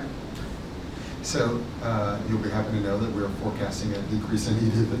humanitarian. So you'll be happy to know that we're forecasting a decrease in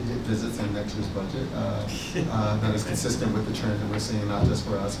ED visits in next year's budget. That is consistent with the trend that we're seeing, not just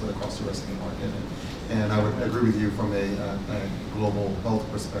for us, but across the rest of the market. And I would agree with you from a global health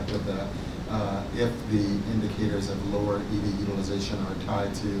perspective that if the indicators of lower ED utilization are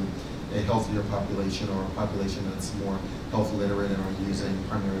tied to a healthier population or a population that's more health literate and are using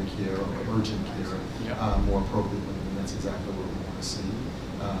primary care or urgent care more appropriately, then that's exactly what we want to see.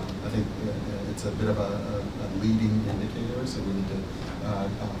 I think it's a bit of a leading indicator, so we need to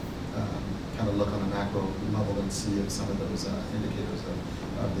kind of look on a macro level and see if some of those indicators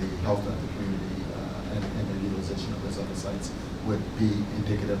of the health of the community and the utilization of those other sites would be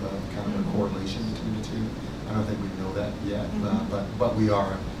indicative of kind of a correlation between the two. I don't think we know that yet, but we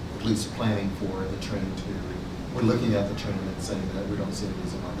are at least planning for the trend to. We're looking at the trend and saying that we don't see any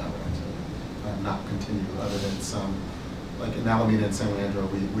reason why that would actually not continue, other than some. Like in Alameda and San Leandro,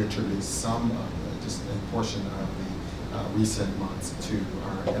 we attributed some just a portion of the recent months to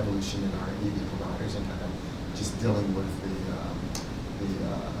our evolution in our ED providers and kind of just dealing with the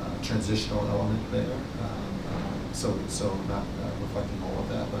transitional element there. So not reflecting all of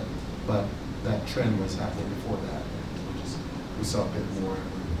that, but that trend was happening before that. We saw a bit more,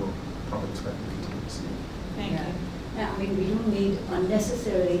 and we're probably expecting to continue to see it. Thank you. I mean, we don't need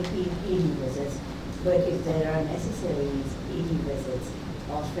unnecessary ED visits. But if there are necessary ED visits,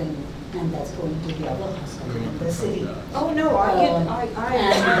 off and that's going to the other hospital in the city. Oh, no, I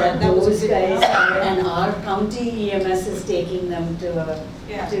And that was those a good guys, idea. and our county EMS is taking them to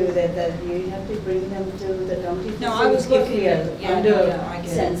Yeah. that you have to bring them to the county No, I was facilities if looking we at are it. Yeah, under yeah, I get it.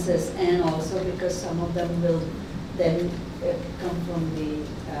 census, and also because some of them will then come from the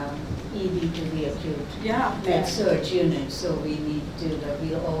ED to the acute Yeah. med surge unit, so we need to,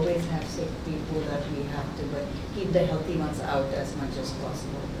 we'll always have sick people that we have to, but keep the healthy ones out as much as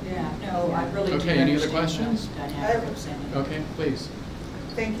possible. Yeah, no, I really do Okay, any other understand questions? that dynamic of San Diego. Okay, please.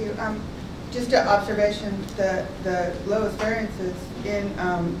 Thank you. Just an observation, the lowest variances in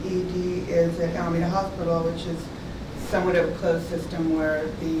ED is at Alameda Hospital, which is somewhat of a closed system where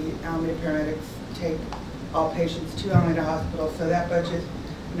the Alameda paramedics take all patients to Alameda Hospital, so that budget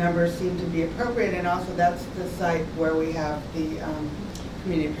numbers seem to be appropriate, and also that's the site where we have the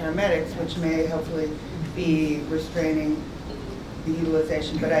community paramedics, which may hopefully be restraining the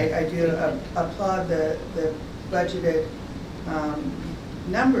utilization. But I do applaud the budgeted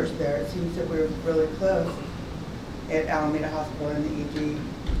numbers there. It seems that we're really close at Alameda Hospital and the ED,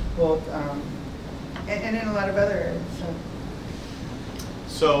 both, and in a lot of other areas.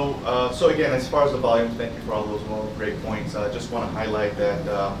 So again, as far as the volume, thank you for all those great points. I just want to highlight that,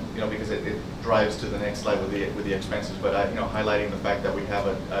 because it drives to the next slide with the expenses, but highlighting the fact that we have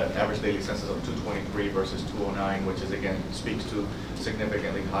an average daily census of 223 versus 209, which is again speaks to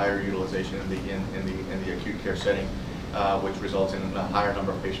significantly higher utilization in the acute care setting, which results in a higher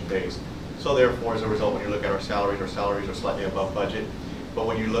number of patient days. So therefore, as a result, when you look at our salaries are slightly above budget. But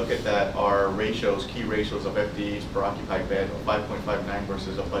when you look at that, our ratios, key ratios of FTEs per occupied bed of 5.59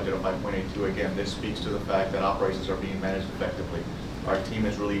 versus a budget of 5.82, again, this speaks to the fact that operations are being managed effectively. Our team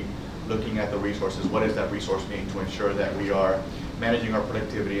is really looking at the resources. What is that resource being to ensure that we are managing our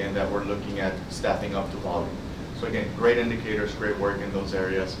productivity and that we're looking at staffing up to volume. So again, great indicators, great work in those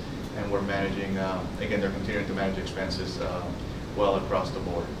areas, and we're managing, again, they're continuing to manage expenses well across the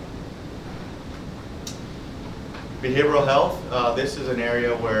board. Behavioral health, this is an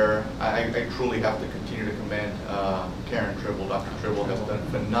area where I truly have to continue to commend Karen Tribble. Dr. Tribble has done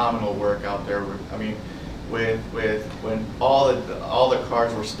phenomenal work out there. I mean, when all the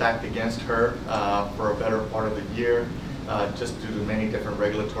cards were stacked against her for a better part of the year, just due to many different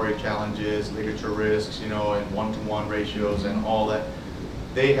regulatory challenges, ligature risks, and one-to-one ratios and all that,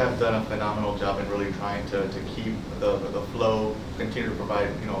 they have done a phenomenal job in really trying to keep the flow, continue to provide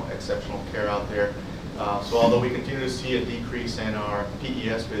exceptional care out there. So although we continue to see a decrease in our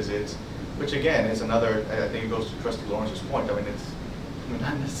PES visits, which again is another, I think it goes to Trustee Lawrence's point, I mean, it's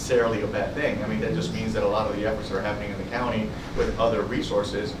not necessarily a bad thing. I mean, that just means that a lot of the efforts that are happening in the county with other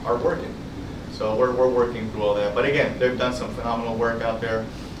resources are working. So we're working through all that. But again, they've done some phenomenal work out there.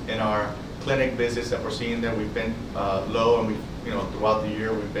 In our clinic visits that we're seeing there, we've been low, and we've, throughout the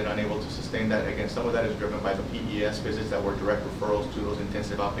year, we've been unable to sustain that. Again, some of that is driven by the PES visits that were direct referrals to those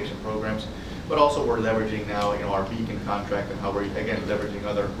intensive outpatient programs. But also we're leveraging now, our Beacon contract and how we're, again, leveraging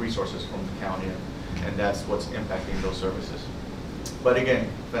other resources from the county, and that's what's impacting those services. But again,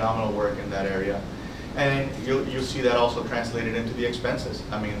 phenomenal work in that area. And you'll see that also translated into the expenses.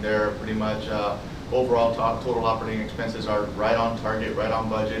 I mean, they're pretty much overall total operating expenses are right on target, right on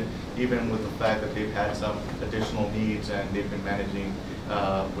budget, even with the fact that they've had some additional needs and they've been managing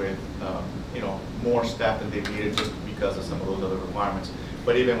with more staff than they've needed just because of some of those other requirements.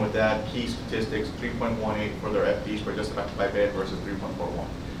 But even with that, key statistics, 3.18 for their FTEs per adjusted occupied bed versus 3.41.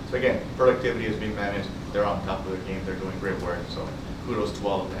 So again, productivity is being managed. They're on top of their game. They're doing great work. So kudos to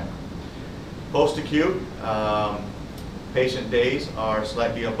all of them. Post-acute, patient days are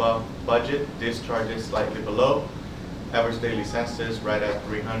slightly above budget. Discharges slightly below. Average daily census right at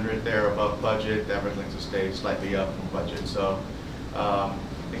 300. They're above budget. The average length of stay slightly up from budget. So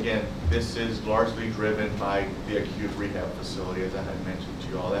again, this is largely driven by the acute rehab facility, as I had mentioned to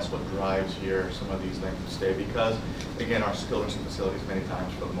you all. That's what drives here some of these lengths of stay, because again, our skilled nursing facilities many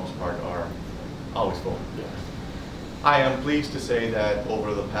times for the most part are always full. Yeah. I am pleased to say that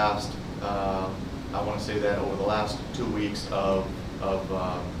over the past, over the last 2 weeks of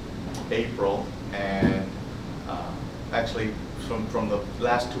April, and actually from the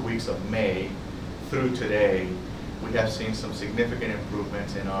last 2 weeks of May through today, we have seen some significant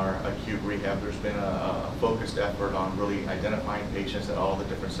improvements in our acute rehab. There's been a focused effort on really identifying patients at all the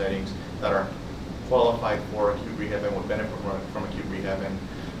different settings that are qualified for acute rehab and would benefit from acute rehab. And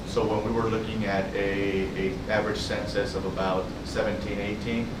so when we were looking at a average census of about 17,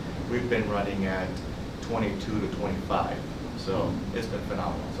 18, we've been running at 22 to 25. So it's been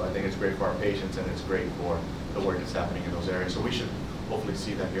phenomenal. So I think it's great for our patients, and it's great for the work that's happening in those areas. So we should hopefully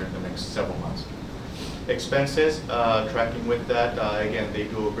see that here in the next several months. Expenses, tracking with that, again, they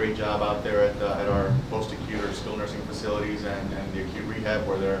do a great job out there at our post-acute or skilled nursing facilities and the acute rehab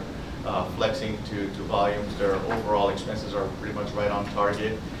where they're flexing to volumes. Their overall expenses are pretty much right on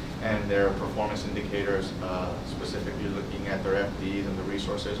target, and their performance indicators, specifically looking at their FTEs and the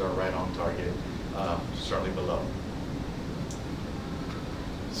resources, are right on target, certainly below.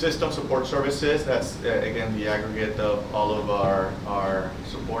 System support services, that's again the aggregate of all of our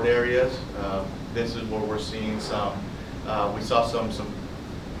support areas. This is where we're seeing some, we saw some,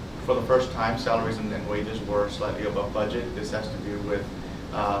 for the first time, salaries and wages were slightly above budget. This has to do with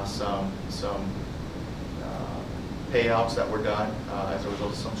some payouts that were done as a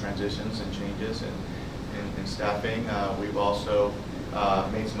result of some transitions and changes in staffing. We've also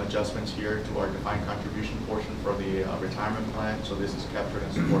made some adjustments here to our defined contribution portion for the retirement plan, so this is captured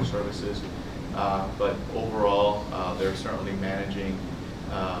in support services. But overall, they're certainly managing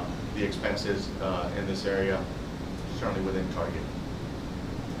the expenses in this area, certainly within target.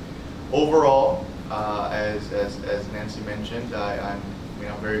 Overall, as Nancy mentioned, I'm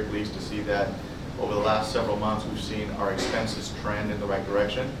very pleased to see that over the last several months we've seen our expenses trend in the right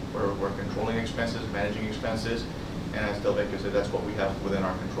direction. We're controlling expenses, managing expenses, and as Delvecchio said, that's what we have within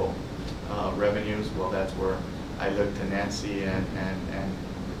our control. Revenues, well, that's where I look to Nancy and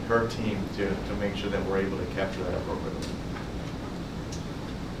her team to make sure that we're able to capture that appropriately.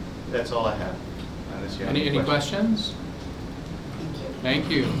 That's all I have. Unless you have Any questions? Thank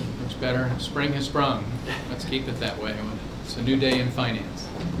you. Much better. Spring has sprung. Let's keep it that way. It's a new day in finance.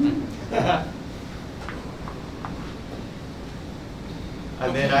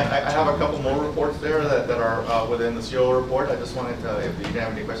 And then I have a couple more reports there that are within the CO report. I just wanted to, if you didn't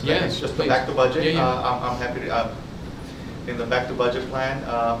have any questions, yes, just please. the back to budget. Yeah, yeah. I'm happy to, in the back to budget plan,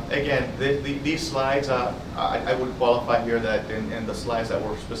 again, these slides, I would qualify here that in the slides that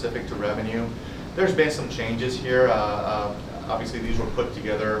were specific to revenue, there's been some changes here. Obviously, these were put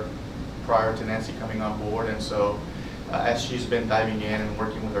together prior to Nancy coming on board, and so as she's been diving in and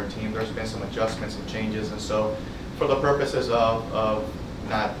working with her team, there's been some adjustments and changes, and so for the purposes of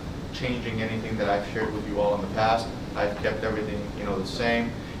not changing anything that I've shared with you all in the past, I've kept everything the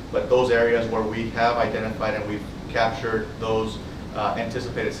same, but those areas where we have identified and we've captured those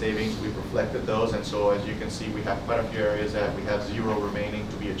anticipated savings, we've reflected those, and so as you can see, we have quite a few areas that we have 0 remaining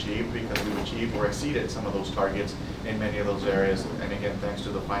to be achieved because we've achieved or exceeded some of those targets in many of those areas, and again, thanks to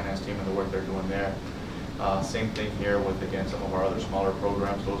the finance team and the work they're doing there. Same thing here with, again, some of our other smaller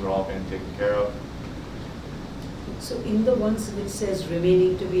programs. Those are all being taken care of. So in the ones which says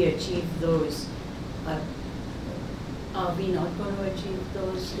remaining to be achieved, those, are we not going to achieve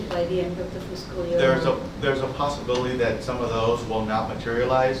those by the end of the fiscal year? There's a possibility that some of those will not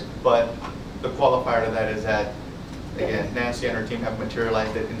materialize, but the qualifier to that is that, again, Nancy and her team have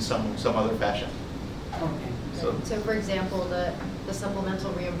materialized it in some other fashion. Okay. So for example, the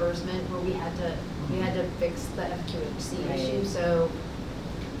supplemental reimbursement where we had to fix the FQHC Right. issue. So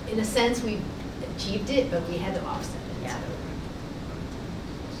in a sense, we achieved it, but we had to offset it. Yeah.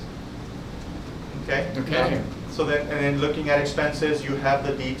 Okay. Okay. So then looking at expenses, you have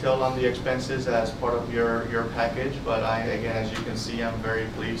the detail on the expenses as part of your package, but again, as you can see, I'm very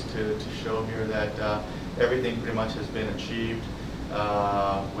pleased to show here that everything pretty much has been achieved,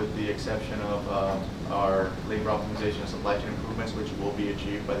 with the exception of our labor optimization and supply chain improvements, which will be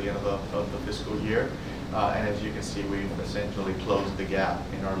achieved by the end of the fiscal year. And as you can see, we've essentially closed the gap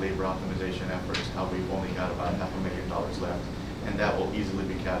in our labor optimization efforts, how we've only got about $500,000 left, and that will easily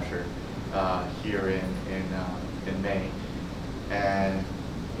be captured here in May. And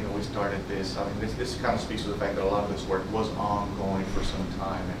we started this. I mean, this kind of speaks to the fact that a lot of this work was ongoing for some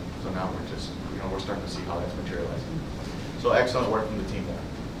time, and so now we're just we're starting to see how that's materializing. So excellent work from the team there.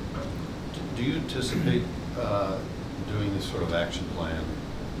 Do you anticipate doing this sort of action plan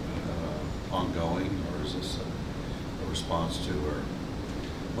ongoing, or is this a response to our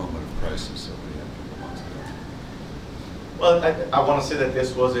moment of crisis that we had a couple months ago? Well, I want to say that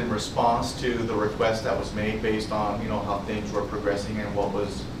this was in response to the request that was made based on how things were progressing and what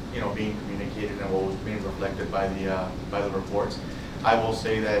was being communicated and what was being reflected by the reports. I will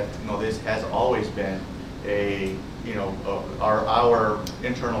say that this has always been our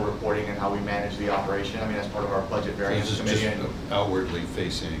internal reporting and how we manage the operation. I mean, as part of our budget variance so committee. Just outwardly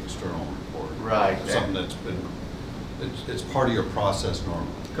facing external report. Right. Something that's been, it's part of your process normally.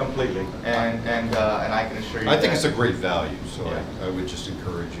 Completely, and I can assure you. I think it's a great value, so Yeah. I would just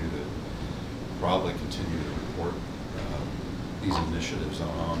encourage you to probably continue to report these initiatives on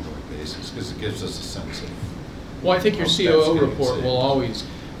an ongoing basis, because it gives us a sense of. Well, I think your how COO steps can be report saved. will always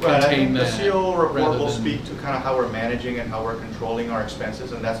Right, I contain think the that. CO report rather will than- speak to kind of how we're managing and how we're controlling our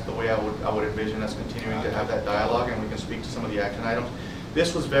expenses, and that's the way I would envision us continuing to have that dialogue, and we can speak to some of the action items.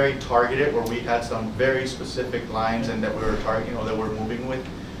 This was very targeted, where we had some very specific lines and that we were that we're moving with.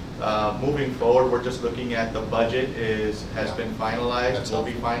 Moving forward, we're just looking at the budget has been finalized, That's will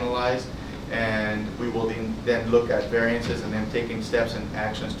be finalized, and we will then look at variances and then taking steps and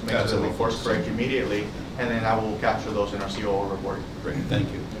actions to make sure that we course correct immediately, and then I will capture those in our COO report. Great,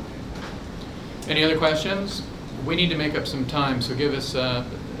 thank you. Any other questions? We need to make up some time, so give us a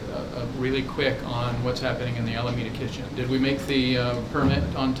really quick on what's happening in the Alameda Kitchen. Did we make the permit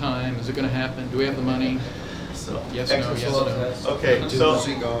on time? Is it going to happen? Do we have the money? So, Yes, no, excellent. yes, no. Okay, so Is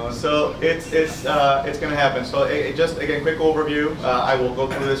he gone? it's going to happen. So just again, quick overview. I will go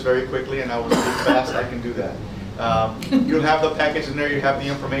through this very quickly, and I will speak fast. I can do that. You have the package in there. You have the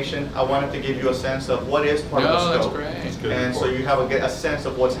information. I wanted to give you a sense of what is part of No, the that's scope. great. Good And so report. you have a sense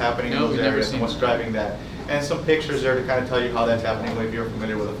of what's happening in No, those we've never areas seen and what's that. driving that. And some pictures there to kind of tell you how that's happening if you're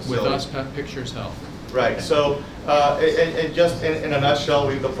familiar with the With facility. us, pictures help. Right, so, and just in a nutshell,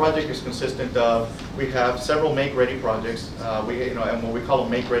 the project is consistent of, we have several make-ready projects. And what we call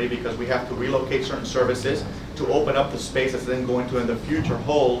them make-ready because we have to relocate certain services to open up the space that's then going to, in the future,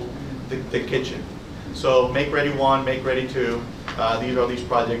 hold the kitchen. So make-ready 1, make-ready 2, these are these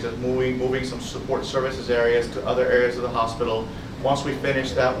projects of moving some support services areas to other areas of the hospital. Once we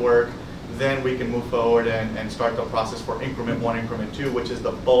finish that work, then we can move forward and start the process for increment 1, increment 2, which is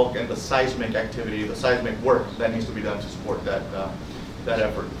the bulk and the seismic activity, the seismic work that needs to be done to support that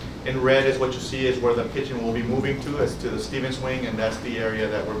effort. In red is what you see is where the kitchen will be moving to, is to the Stevens Wing, and that's the area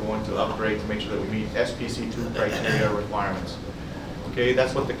that we're going to upgrade to make sure that we meet SPC2 criteria requirements. Okay,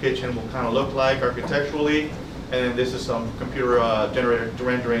 that's what the kitchen will kind of look like architecturally, and then this is some computer generated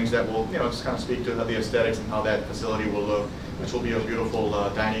renderings that will, just kind of speak to the aesthetics and how that facility will look, which will be a beautiful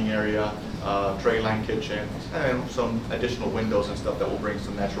dining area, tray line kitchen, and some additional windows and stuff that will bring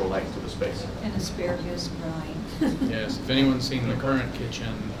some natural light to the space. And asparagus brine. Yes, if anyone's seen the current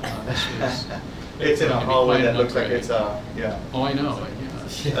kitchen, this is. It's in a going to be hallway quite that an looks like upgrade. it's, yeah. Oh, I know,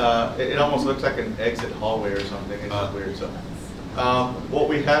 yeah. It almost looks like an exit hallway or something. It's just weird. So, what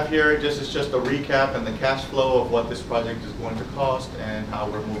we have here is just a recap and the cash flow of what this project is going to cost and how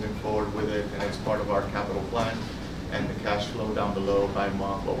we're moving forward with it, and it's part of our capital plan. And the cash flow down below by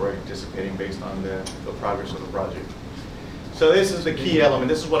month, what we're anticipating based on the progress of the project. So this is the key element.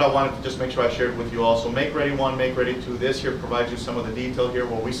 This is what I wanted to just make sure I shared with you all. So make ready 1, make ready 2. This here provides you some of the detail here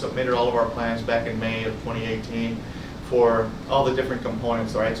where we submitted all of our plans back in May of 2018 for all the different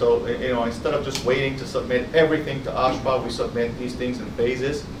components, all right? So, instead of just waiting to submit everything to OSHPA, we submit these things in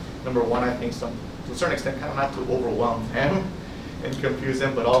phases. Number one, I think to a certain extent, kind of not to overwhelm them and confuse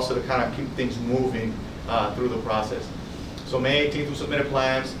them, but also to kind of keep things moving through the process. So May 18th, we submitted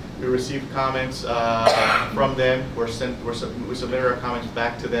plans. We received comments from them. We submitted our comments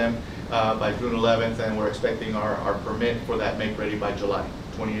back to them by June 11th, and we're expecting our permit for that make ready by July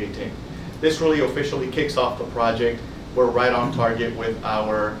 2018. This really officially kicks off the project. We're right on target with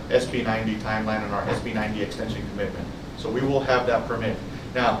our SB 90 timeline and our SB 90 extension commitment. So we will have that permit.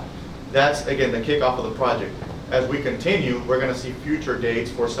 Now, that's again the kickoff of the project. As we continue, we're going to see future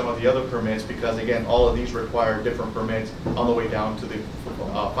dates for some of the other permits because, again, all of these require different permits all the way down to the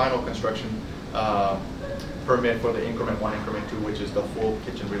final construction permit for the increment 1, increment 2, which is the full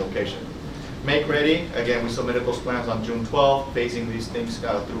kitchen relocation. Make ready, again, we submitted those plans on June 12th, phasing these things through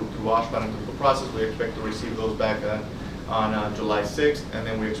OSHPA and through the process. We expect to receive those back on July 6th, and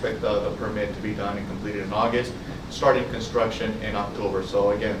then we expect the permit to be done and completed in August, starting construction in October.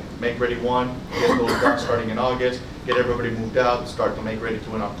 So again, make ready 1, get those done starting in August, get everybody moved out, start the make ready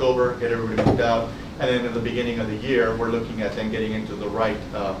 2 in October, get everybody moved out, and then in the beginning of the year, we're looking at then getting into the right,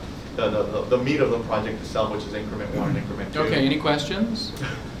 the meat of the project itself, which is increment 1 and increment 2. Okay, any questions?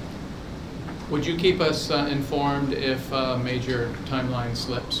 Would you keep us informed if major timeline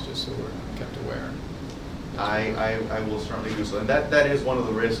slips, just so we're kept aware? I will certainly do so, and that is one of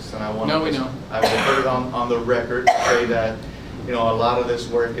the risks, and I want to. No, we know. I will put it on the record to say that, a lot of this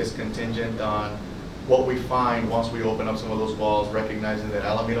work is contingent on what we find once we open up some of those walls, recognizing that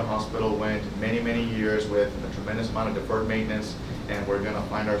Alameda Hospital went many, many years with a tremendous amount of deferred maintenance, and we're going to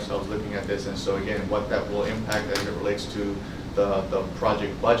find ourselves looking at this, and so again, what that will impact as it relates to the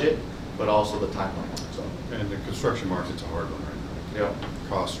project budget, but also the timeline. So. And the construction market's a hard one right now. Yeah.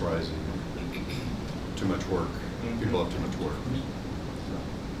 Costs rising, too much work, people have too much work.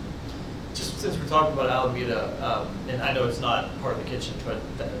 Just since we're talking about Alameda, and I know it's not part of the kitchen, but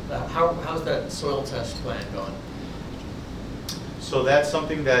how's that soil test plan going? So that's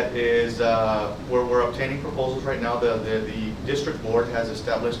something that is, we're obtaining proposals right now. The district board has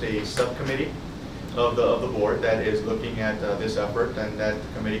established a subcommittee of the board that is looking at this effort, and that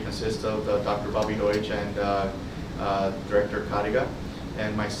committee consists of Dr. Bobby Deutsch and Director Cariga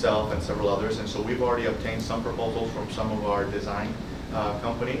and myself and several others. And so we've already obtained some proposals from some of our design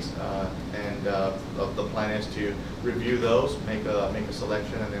companies, and the plan is to review those, make a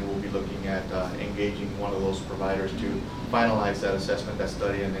selection, and then we'll be looking at engaging one of those providers to finalize that assessment, that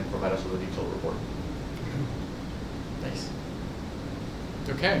study, and then provide us with a detailed report. Thanks.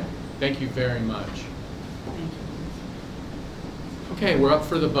 Okay, thank you very much. Okay, we're up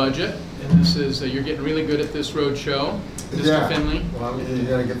for the budget, and this is, you're getting really good at this road show, Mr. Finley. Well, you're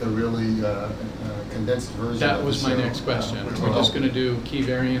going to get the really condensed version. That was my next question. We're just going to do key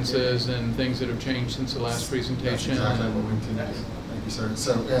variances and things that have changed since the last presentation. That's exactly what we intend to do. Thank you, sir.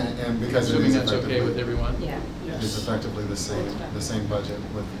 So, and because it Assuming is that's okay with everyone? Yeah. It's effectively the same budget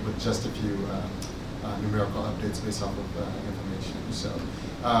with just a few numerical updates based off of information.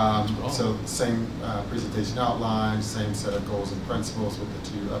 So same presentation outline, same set of goals and principles with the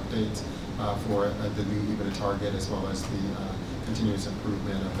two updates for the new EBITDA target, as well as the continuous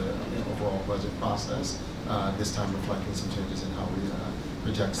improvement of the overall budget process. This time reflecting some changes in how we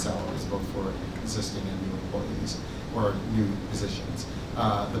project salaries, both for existing and new employees or new positions.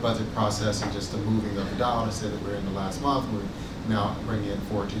 The budget process and just the moving of the dial to say that we're in the last month. We're now bringing it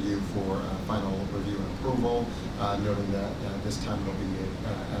forward to you for final review and approval, noting that this time there'll be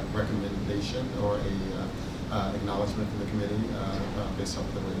a recommendation or a acknowledgement from the committee based off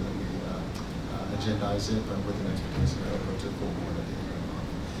of the way that we agendize it, but with an expectation that it'll go to the full board at the end of the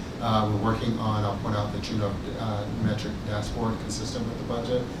month. We're working on, I'll point out, the TrueNote metric dashboard consistent with the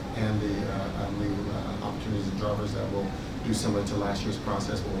budget, and the new opportunities and drivers that will do similar to last year's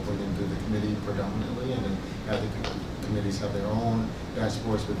process. We'll bring them through the committee predominantly, and then have the committees have their own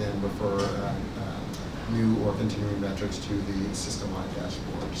dashboards, but then refer new or continuing metrics to the system-wide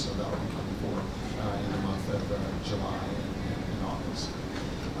dashboard. So that will be coming forward in the month of July and August.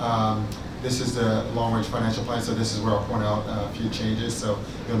 This is the long-range financial plan, so this is where I'll point out a few changes. So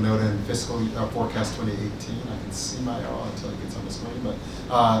you'll note in fiscal forecast 2018, I can see my arrow until it gets on the screen,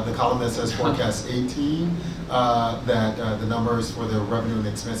 but the column that says forecast 18, that the numbers for the revenue and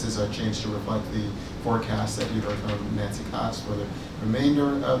expenses are changed to reflect the forecast that you heard from Nancy Cox for the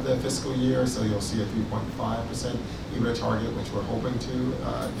remainder of the fiscal year. So you'll see a 3.5% EBITDA target, which we're hoping to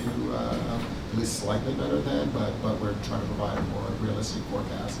do at least slightly better than, but we're trying to provide a more realistic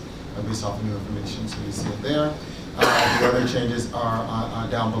forecast based off of new information, so you see it there. The other changes are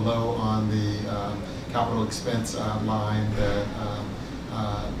down below on the capital expense line, that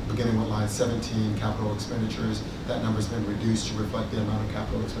beginning with line 17, capital expenditures. That number's been reduced to reflect the amount of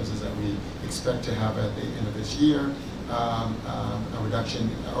capital expenses that we expect to have at the end of this year. A reduction,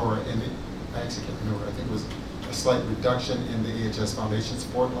 I actually can't remember, I think it was a slight reduction in the AHS Foundation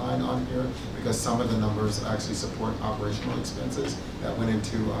support line on here, because some of the numbers actually support operational expenses that went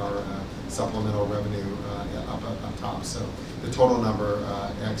into our supplemental revenue up top. So the total number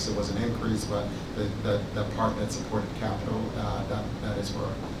actually was an increase, but the part that supported capital, that is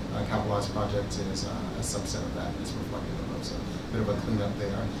for capitalized projects, is a subset of that is reflected in those. So a bit of a cleanup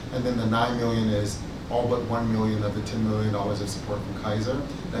there. And then the $9 million is all but $1 million of the $10 million of support from Kaiser.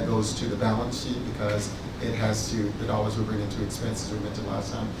 That goes to the balance sheet because it has to, the dollars we bring into expenses, we mentioned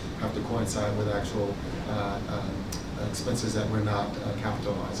last time, have to coincide with actual expenses that we're not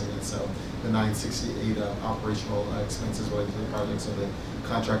capitalizing. And so the 968 operational expenses related to the project, so the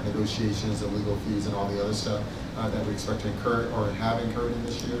contract negotiations, the legal fees, and all the other stuff that we expect to incur or have incurred in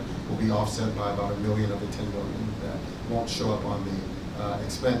this year will be offset by about $1 million of the $10 million that won't show up on the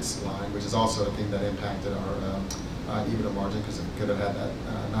expense line, which is also a thing that impacted our EBITDA margin, because if we could have had that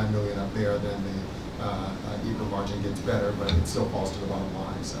 $9 million up there, then the EBITDA margin gets better, but it still falls to the bottom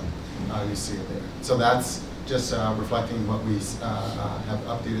line. So you see it there. So that's just reflecting what we have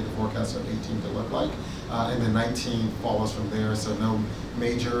updated the forecast of 18 to look like. And then 19 follows from there. So no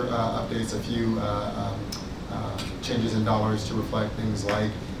major updates, a few changes in dollars to reflect things like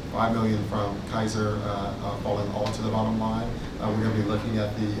 $5 million from Kaiser falling all to the bottom line. We're going to be looking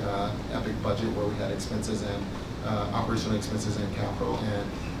at the EPIC budget where we had expenses and operational expenses and capital, and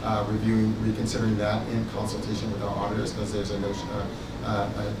reconsidering that in consultation with our auditors, because there's a notion,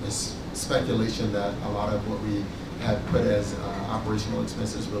 speculation that a lot of what we had put as operational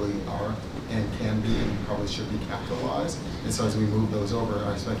expenses really are and can be and probably should be capitalized. And so as we move those over,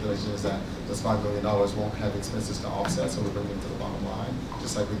 our speculation is that those $5 million won't have expenses to offset, so we bring them to the bottom line,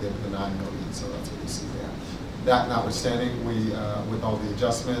 just like we did with the $9 million. So that's what you see there. That notwithstanding, we, with all the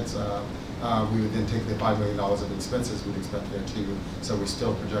adjustments, We would then take the $5 million of expenses we'd expect there too. So we're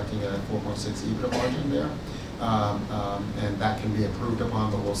still projecting a 4.6 EBITDA margin there. And that can be improved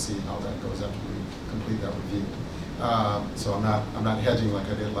upon, but we'll see how that goes after we complete that review. So I'm not hedging like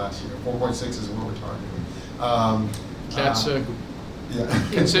I did last year. 4.6 is what we're targeting. That's yeah.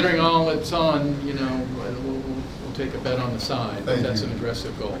 considering all it's on, we'll take a bet on the side, but Thank that's you. an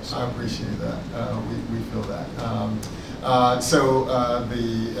aggressive goal. So. I appreciate that. We feel that.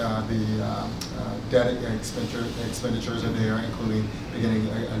 The debt expenditures are there, including beginning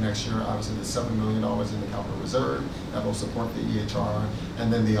next year, obviously the $7 million in the capital reserve that will support the EHR,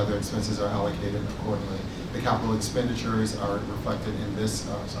 and then the other expenses are allocated accordingly. The capital expenditures are reflected in this.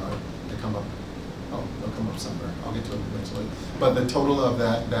 Sorry, they come up. Oh, they'll come up somewhere. I'll get to it eventually. But the total of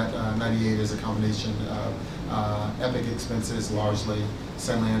that 98 is a combination of Epic expenses, largely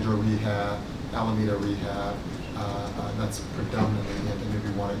San Leandro rehab, Alameda rehab. That's predominantly it. There may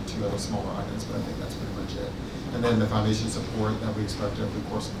be one or two other smaller items, but I think that's pretty much it. And then the foundation support that we expect over the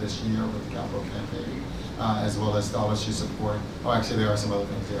course of this year with the capital campaign, as well as dollars to support. Oh, actually, there are some other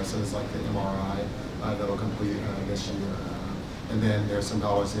things there. So there's like the MRI that'll complete this year. And then there's some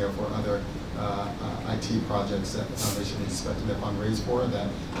dollars there for other IT projects that the foundation is expecting to fundraise for that,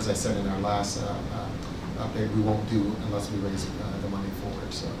 as I said in our last update, we won't do unless we raise the money for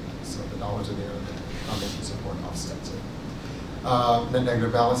it. So the dollars are there, and the foundation support offsets it. Net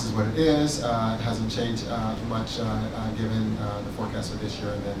negative balance is what it is. It hasn't changed much given the forecast for this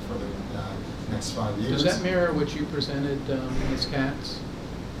year and then for the next 5 years. Does that mirror what you presented, Ms. Katz?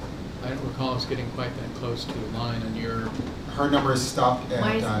 I don't recall us getting quite that close to a line on your... Her number is stopped at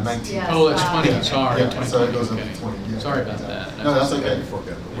Mine's- 19. yes. Oh, that's 20, Yeah. sorry. Yeah, 20, so it goes up okay. to 20. Yeah, Sorry about exactly. that. No, that's okay.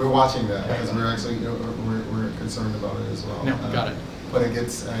 Forget it. We're watching that because we're actually we're concerned about it as well. No, got it. But it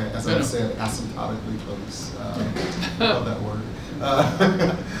gets, as No, I no. said, asymptotically close. I love that word.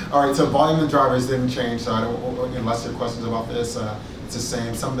 All right, so volume and drivers didn't change. So I don't, unless there are questions about this, it's the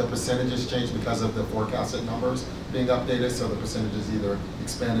same. Some of the percentages changed because of the forecasted numbers being updated. So the percentages either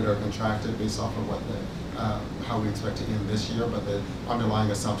expanded or contracted based off of what how we expect to end this year. But the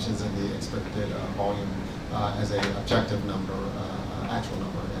underlying assumptions and the expected volume as a objective number, actual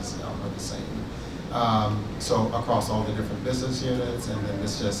number, are the same. So across all the different business units, and then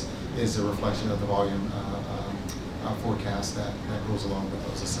this just is a reflection of the volume forecast that goes along with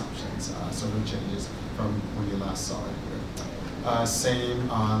those assumptions. So no changes from when you last saw it here. Same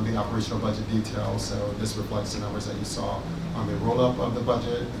on the operational budget details. So this reflects the numbers that you saw on the roll-up of the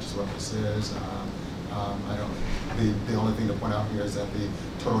budget, which is what this is. The only thing to point out here is that the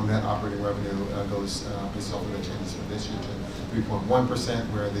total net operating revenue goes based off of the changes for this year to 3.1%,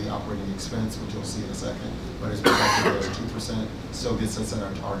 where the operating expense, which you'll see in a second, but is projected as 2%, still gets us at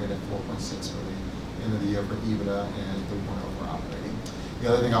our target at 4.6 for the end of the year for EBITDA and 3.0 for operating. The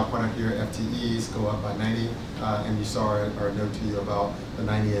other thing I'll point out here, FTEs go up by 90, and you saw our note to you about the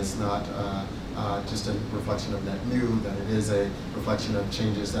 90 is not just a reflection of net new, that it is a reflection of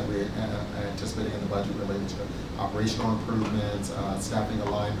changes that we anticipating in the budget related to operational improvements, staffing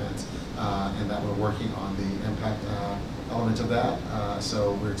alignments, and that we're working on the impact element of that.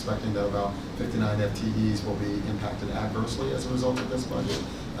 So we're expecting that about 59 FTEs will be impacted adversely as a result of this budget.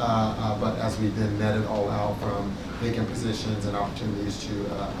 But as we then net it all out from vacant positions and opportunities to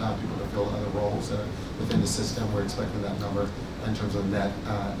people to fill other roles within the system, we're expecting that number in terms of net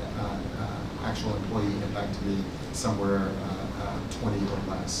actual employee impact to be somewhere 20 or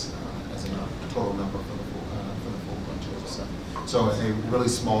less as a total number for the full budget. So a really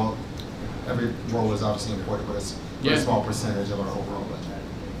small, every role is obviously important, but it's a really small percentage of our overall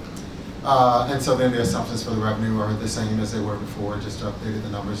budget. And so then the assumptions for the revenue are the same as they were before, just updated the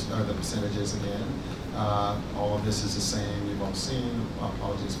numbers or the percentages again. All of this is the same. You've all seen.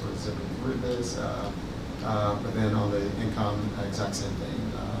 Apologies for zipping through this. But then on the income, exact same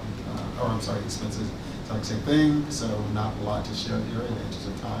thing. Expenses, exact same thing. So not a lot to show here in the interest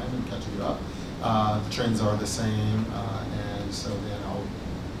of time and catching you up. The trends are the same, and so then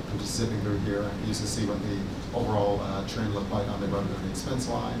I'm just zipping through here. You can see what the overall trend looked like on the revenue and expense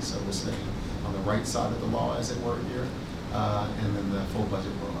line. So we're staying on the right side of the law, as it were, here, and then the full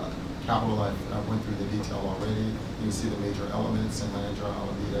budget roll up. Capital, I went through the detail already. You can see the major elements: San Leandro,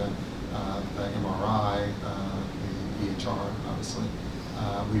 Alameda, the MRI, the EHR, obviously.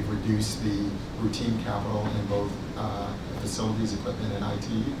 We've reduced the routine capital in both facilities, equipment, and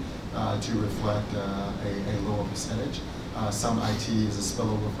IT to reflect a lower percentage. Some IT is a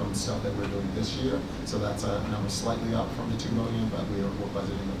spillover from stuff that we're doing this year, so that's a number slightly up from the $2 million, but we're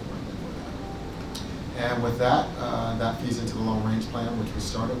budgeting accordingly for that. And with that, that feeds into the long-range plan, which we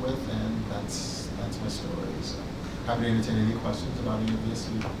started with, and that's my story. So Happy to entertain any questions about any of this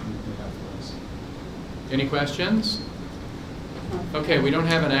you have for us. Any questions? Okay, we don't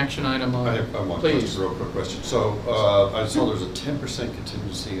have an action item on. I have one Please. question, real quick question. So I saw there's a 10%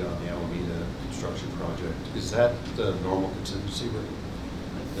 contingency on the Alameda construction project. Is that the normal contingency rate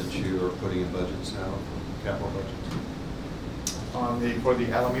that you are putting in budgets now, capital budgets? For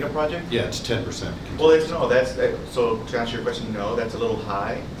the Alameda project? Yeah, it's 10%. Well, so to answer your question, no, that's a little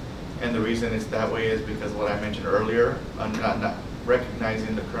high. And the reason it's that way is because what I mentioned earlier, not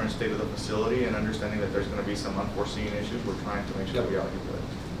recognizing the current state of the facility and understanding that there's going to be some unforeseen issues, we're trying to make sure we allocate for that.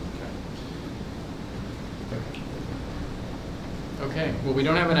 Okay, well, we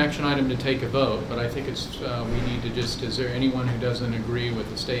don't have an action item to take a vote, but I think it's, we need to just, is there anyone who doesn't agree with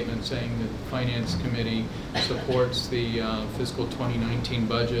the statement saying that the Finance Committee supports the fiscal 2019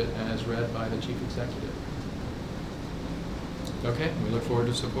 budget as read by the Chief Executive? Okay, we look forward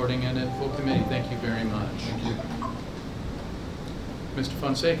to supporting it in full committee. Thank you very much. Thank you. Mr.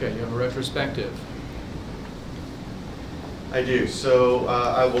 Fonseca, you have a retrospective. I do. So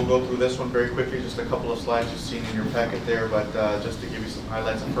I will go through this one very quickly, just a couple of slides you've seen in your packet there, but just to give you some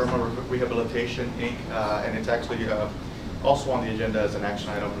highlights. Afirma Rehabilitation, Inc., and it's actually also on the agenda as an action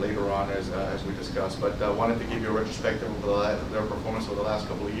item later on as we discussed, but wanted to give you a retrospective of their performance over the last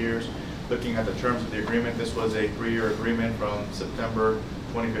couple of years. Looking at the terms of the agreement, this was a 3-year agreement from September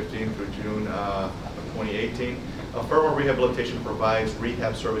 2015 through June of 2018. Afirma Rehabilitation provides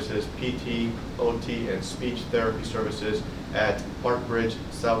rehab services, PT, OT, and speech therapy services at Park Bridge,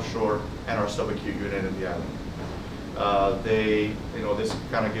 South Shore, and our subacute unit in the island. This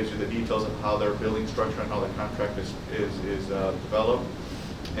kind of gives you the details of how their billing structure and how the contract is developed,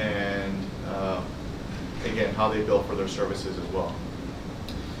 and again, how they bill for their services as well.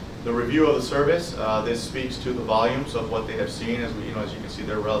 The review of the service, this speaks to the volumes of what they have seen. As you can see,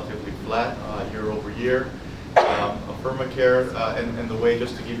 they're relatively flat year over year. AfirmaCare, and the way,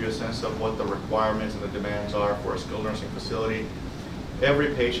 just to give you a sense of what the requirements and the demands are for a skilled nursing facility.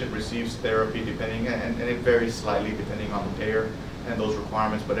 Every patient receives therapy depending, and it varies slightly depending on the payer and those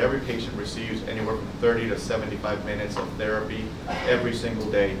requirements, but every patient receives anywhere from 30 to 75 minutes of therapy every single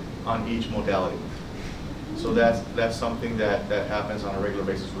day on each modality. So that's something that happens on a regular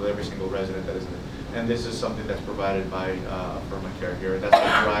basis with every single resident that is there. And this is something that's provided by AfirmaCare here. That's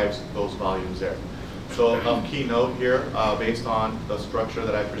what drives those volumes there. So of key note here, based on the structure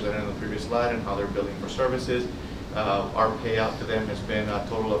that I presented in the previous slide and how they're billing for services, our payout to them has been a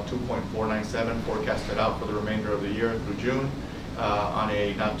total of $2.497 forecasted out for the remainder of the year through June on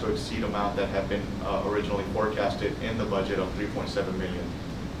a not to exceed amount that had been originally forecasted in the budget of $3.7 million.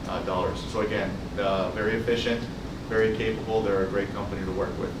 So again, very efficient, very capable. They're a great company to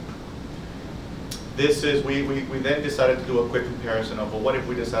work with. This is, we then decided to do a quick comparison of, well, what if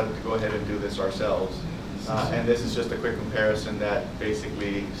we decided to go ahead and do this ourselves? And this is just a quick comparison that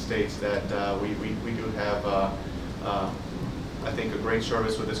basically states that we do have, I think, a great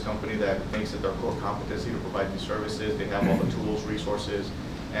service with this company that makes it their core competency to provide these services. They have all the tools, resources,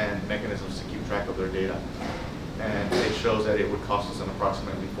 and mechanisms to keep track of their data. And it shows that it would cost us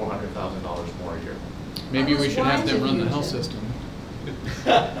approximately $400,000 more a year. Maybe we should have them run the health system.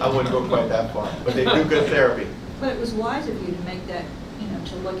 I wouldn't go quite that far, but they do good therapy. But it was wise of you to make that,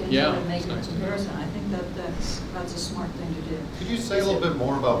 to look into it and make a comparison. I think that's a smart thing to do. Could you say a little bit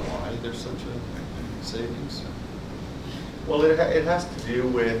more about why there's such a savings? Well, it has to do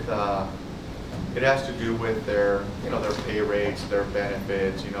with their their pay rates, their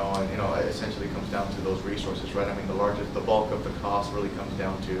benefits, and essentially comes down to those resources, right? I mean, the bulk of the cost really comes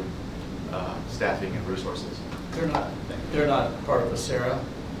down to staffing and resources. They're not part of ACERA,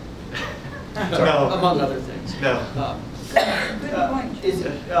 No. among other things. No. Good point. Is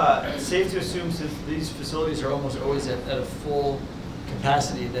it safe to assume, since these facilities are almost always at a full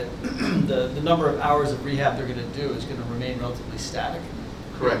capacity, that the number of hours of rehab they're going to do is going to remain relatively static?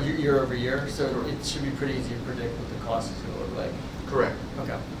 Correct. Year over year, so it should be pretty easy to predict what the cost is going to look like. Correct.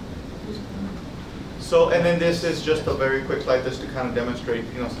 Okay. So, and then this is just a very quick slide just to kind of demonstrate,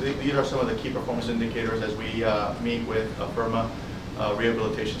 so these are some of the key performance indicators as we meet with Afirma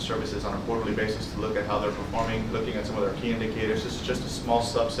Rehabilitation Services on a quarterly basis to look at how they're performing, looking at some of their key indicators. This is just a small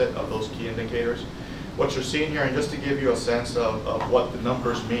subset of those key indicators. What you're seeing here, and just to give you a sense of what the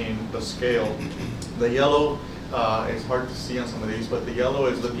numbers mean, the scale, the yellow, it's hard to see on some of these, but the yellow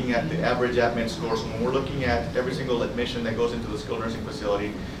is looking at the average admin score. So when we're looking at every single admission that goes into the skilled nursing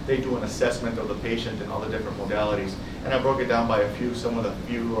facility, they do an assessment of the patient and all the different modalities. And I broke it down by some of the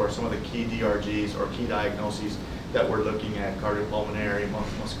key DRGs or key diagnoses that we're looking at, cardiopulmonary,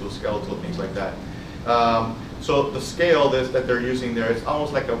 musculoskeletal, things like that. So the scale that they're using there, it's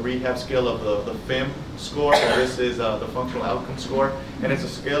almost like a rehab scale of the FIM score. So this is the functional outcome score, and it's a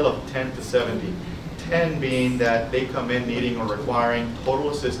scale of 10 to 70. 10 being that they come in needing or requiring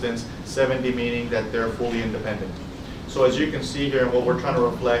total assistance, 70 meaning that they're fully independent. So as you can see here, what we're trying to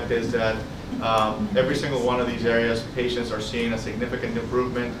reflect is that every single one of these areas, patients are seeing a significant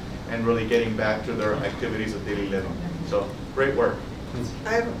improvement and really getting back to their activities of daily living. So great work.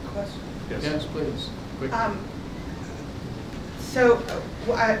 I have a question. Yes, please. Quick. So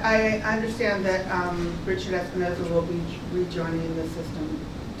I understand that Richard Espinoza will be rejoining the system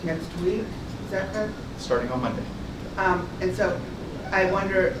next week. Is that correct? Starting on Monday. And so I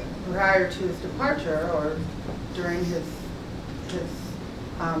wonder, prior to his departure or during his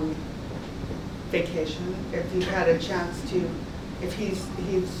vacation, if you've had a chance to, if he's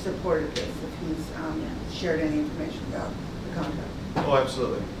supported this, if he's shared any information about the contract. Oh,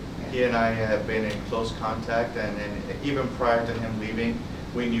 absolutely. He and I have been in close contact, and even prior to him leaving,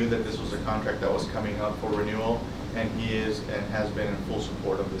 we knew that this was a contract that was coming up for renewal, and he is and has been in full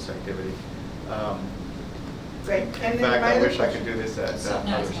support of this activity. Great. In fact, I wish I could do this at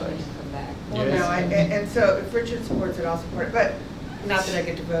other sites. Well, Yes. no, and so if Richard supports it, I'll support it, but not that I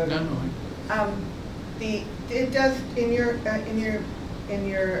get to vote. No, no. It does, in your opinion,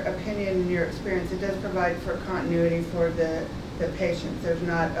 in your experience, it does provide for continuity for the patients. There's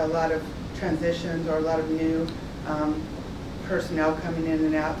not a lot of transitions or a lot of new personnel coming in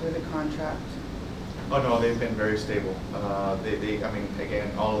and out through the contract. Oh no, they've been very stable. I mean,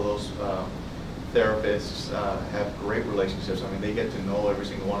 again, all of those therapists have great relationships. I mean, they get to know every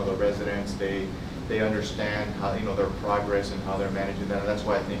single one of the residents. They understand how, their progress and how they're managing that. And that's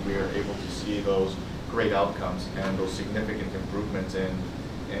why I think we are able to see those great outcomes and those significant improvements in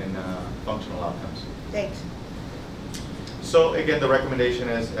functional outcomes. Thanks. So again, the recommendation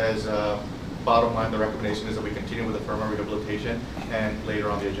as bottom line, the recommendation is that we continue with the firmware rehabilitation, and later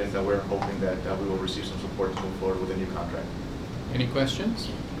on the agenda, we're hoping that we will receive some support to move forward with a new contract. Any questions?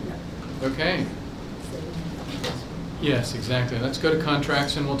 Okay. Yes, exactly. Let's go to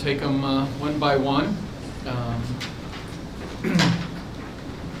contracts, and we'll take them one by one.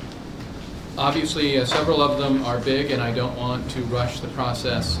 Obviously, several of them are big, and I don't want to rush the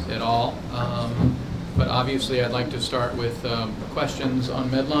process at all. But obviously, I'd like to start with questions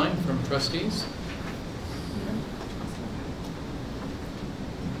on Medline from trustees.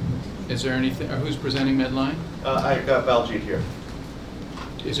 Is there anything, or who's presenting Medline? I've got Baljeet here.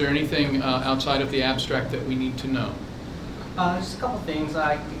 Is there anything outside of the abstract that we need to know? Just a couple things.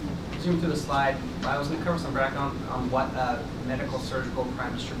 I zoomed through the slide. I was going to cover some background on what medical surgical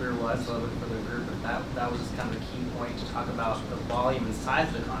prime distributor was for the group. But that was just kind of the key point to talk about the volume and size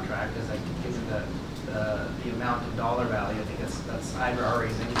of the contract, because that gives you the amount of dollar value. I think that's eyebrow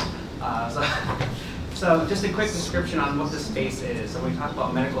raising. So just a quick description on what this space is. So when we talk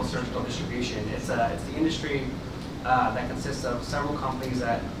about medical surgical distribution, it's the industry that consists of several companies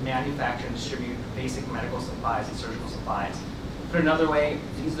that manufacture and distribute basic medical supplies and surgical supplies. Put another way,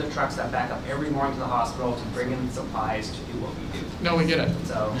 these are the trucks that back up every morning to the hospital to bring in supplies to do what we do. No, we get it.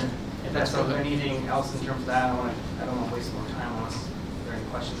 So if that's anything else in terms of that, I don't want to waste more time unless there are any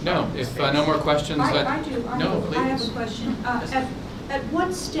questions. No, if no more questions, I do. No, please. I have a question. At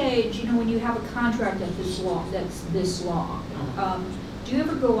what stage, when you have a contract that's this long, do you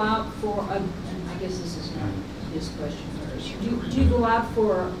ever go out for and I guess this is not this question first. Do you go out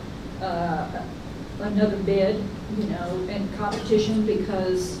for another bid, and competition,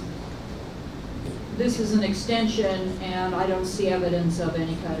 because this is an extension and I don't see evidence of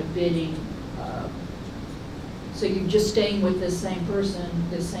any kind of bidding? So you're just staying with this same person,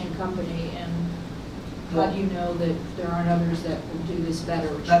 this same company, and how do you know that there aren't others that will do this better?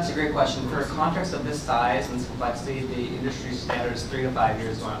 That's a great question. For contracts of this size and complexity, the industry standard is 3 to 5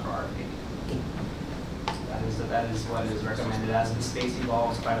 years going out for RFP. That is what is recommended as the space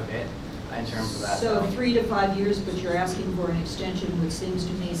evolves quite a bit in terms of that. So 3 to 5 years, but you're asking for an extension, which seems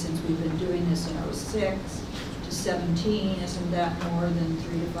to me, since we've been doing this in 06 to 17, isn't that more than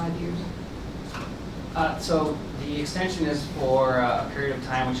 3 to 5 years? So the extension is for a period of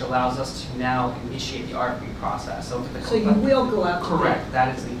time which allows us to now initiate the RFP process. So you will go out to bid? Correct.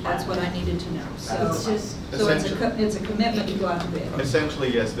 That is the plan. That's what I needed to know. So That's it's a commitment to go out to bid. Essentially,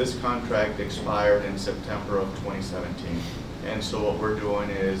 yes, this contract expired in September of 2017. And so what we're doing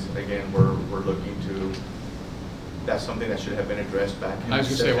is, again, we're looking to, that's something that should have been addressed back in I was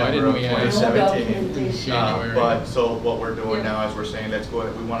gonna say, why September of didn't we add 2017. January? But so what we're doing now is we're saying, let's go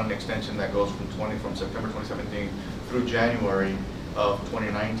ahead, we want an extension that goes from September 2017 through January of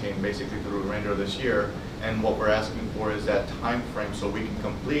 2019, basically through the remainder of this year. And what we're asking for is that time frame so we can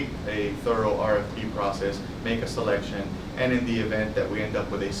complete a thorough RFP process, make a selection, and in the event that we end up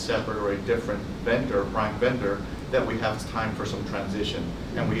with a separate or a different vendor, prime vendor, that we have time for some transition.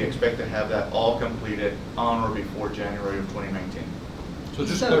 And we expect to have that all completed on or before January of 2019. So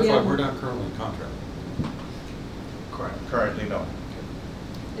just So, to clarify, yeah. we're not currently in contract. Correct. Currently, no.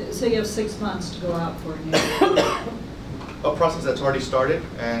 So you have 6 months to go out for a new. A process that's already started,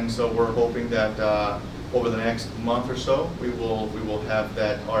 and so we're hoping that over the next month or so, we will have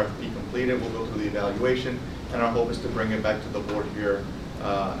that RFP completed. We'll go through the evaluation, and our hope is to bring it back to the board here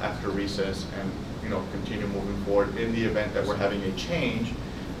after recess, and continue moving forward. In the event that we're having a change,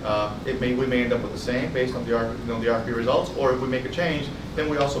 we may end up with the same based on the RFP results, or if we make a change, then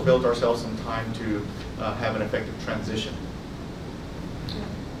we also built ourselves some time to have an effective transition.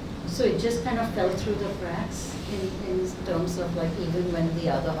 So it just kind of fell through the cracks in terms of like even when the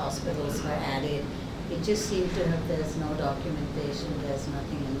other hospitals were added, it just seemed to have, there's no documentation, there's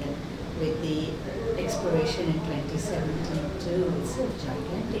nothing, and then with the expiration in 2017 too, it's a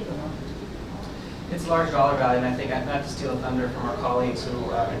gigantic amount. It's large dollar value, and I think, not to steal thunder from our colleagues who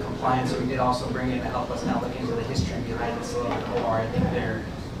are in compliance, we did also bring in to help us now look into the history behind this a little bit more. I think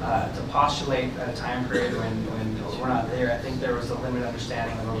to postulate a time period when we're not there, I think there was a limited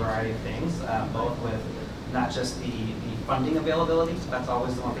understanding of a variety of things, both with not just the funding availability, so that's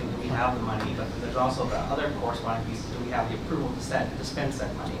always the one thing, do we have the money, but there's also the other corresponding pieces, do we have the approval to spend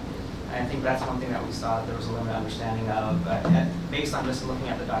said money? And I think that's one thing that we saw that there was a limited understanding of, based on just looking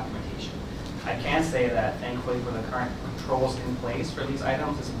at the documentation. I can say that thankfully for the current controls in place for these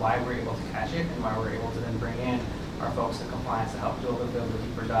items is why we're able to catch it and why we're able to then bring in our folks in compliance to help do a little bit of a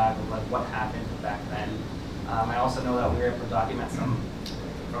deeper dive of like what happened back then. I also know that we were able to document some,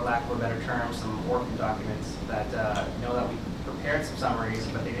 for lack of a better term, some working documents that know that we prepared some summaries,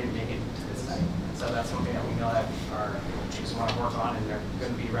 but they didn't make it to this site. And so that's something that we know that our chiefs want to work on, and they're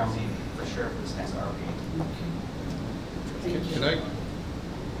going to be remedied for sure for this next RFP.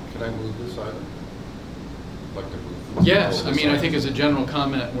 Can I move this item? Like to move? Yes, I this mean, I item? think as a general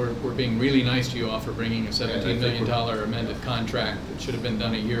comment, we're being really nice to you all for bringing a $17 million amended contract that should have been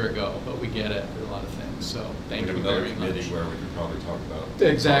done a year ago, but we get it, there are a lot of things, so thank you We have another very much. committee where we could probably talk about it.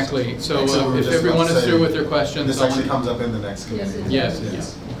 Exactly, so we're if just everyone about is through saying, with their questions. This I'll- actually comes up in the next Yes, committee. it does.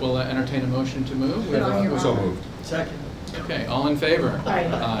 Yes, we'll entertain a motion to move. Put on your So ballot. moved. Second. Okay, all in favor? Aye.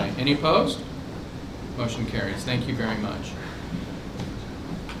 Aye. Any opposed? Motion carries. Thank you very much.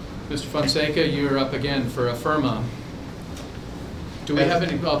 Mr. Fonseca, you're up again for Afirma. Do we have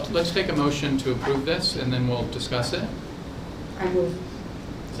any, well, let's take a motion to approve this, and then we'll discuss it. I move.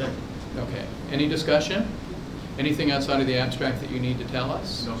 Second. Okay. Any discussion? Anything outside of the abstract that you need to tell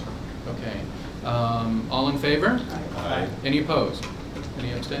us? No, sir. Okay. All in favor? Aye. Any opposed?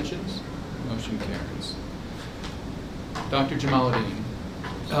 Any abstentions? Motion carries. Dr. Jamaluddin,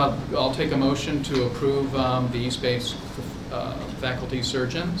 I'll take a motion to approve the East Bay faculty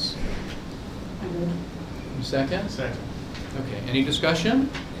surgeons. I move. Second? Second. Okay, any discussion?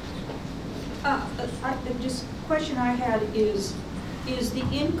 Just question I had is the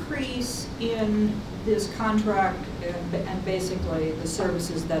increase in this contract and basically the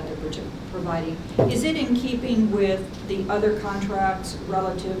services that they're providing, is it in keeping with the other contracts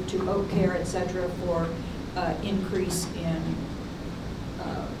relative to Oak Care, et cetera, for increase in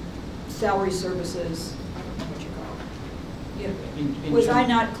salary services? I don't know what you call it. In Was I gen-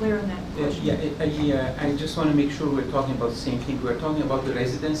 not clear in that question? I just want to make sure we're talking about the same thing. We're talking about the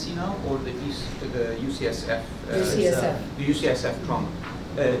residency now, or the UCSF? UCSF. The UCSF trauma.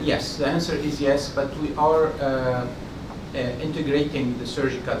 Yes, the answer is yes, but we are integrating the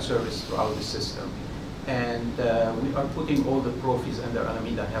surgical service throughout the system. And we are putting all the profis under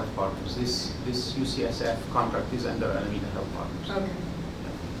Alameda Health Partners. This UCSF contract is under Alameda Health Partners. Okay.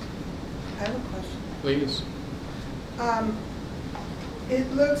 I have a question. Please.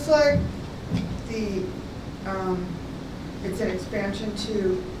 It looks like it's an expansion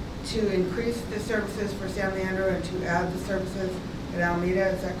to increase the services for San Leandro and to add the services at Alameda,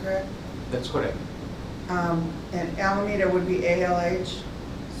 is that correct? That's correct. And Alameda would be ALH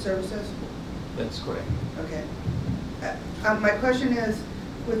services? That's correct. Okay. My question is,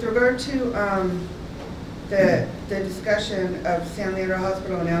 with regard to the discussion of San Leandro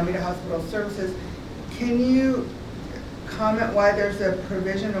Hospital and Alameda Hospital services, can you comment why there's a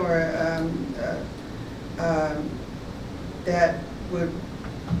provision or that would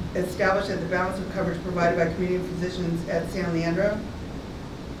establish that the balance of coverage provided by community physicians at San Leandro,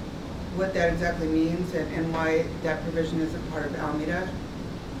 what that exactly means and why that provision isn't part of Alameda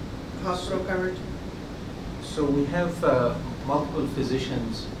hospital coverage? So we have multiple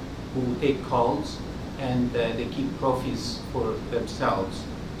physicians who take calls, and they keep profits for themselves.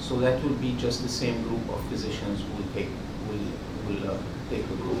 So that will be just the same group of physicians who will take the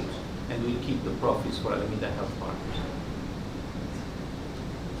groups, and we'll keep the profits for Alameda Health Partners.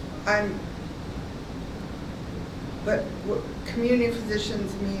 But community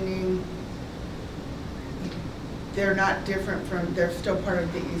physicians meaning they're not different from, they're still part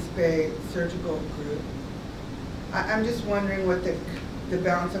of the East Bay Surgical Group. I'm just wondering what the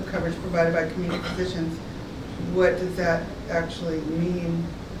balance of coverage provided by community physicians, what does that actually mean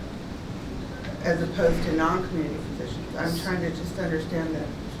as opposed to non-community physicians? I'm trying to just understand that.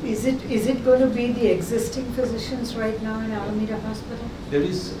 Is it going to be the existing physicians right now in Alameda Hospital? There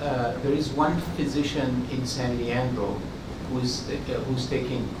is one physician in San Leandro who's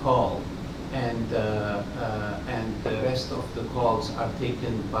taking call, and the rest of the calls are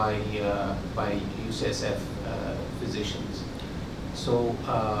taken by UCSF physicians. So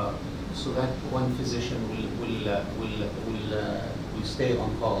that one physician will stay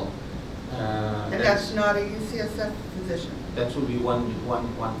on call. And that's not a UCSF physician? That will be one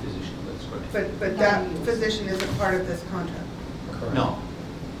physician, that's correct. But that physician is a part of this contract? No,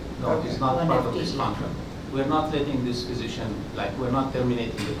 Okay. it's not One part of FTE. this contract. We're not letting this physician, we're not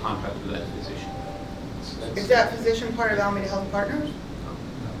terminating the contract with that physician. Is that physician part of Alameda Health Partners?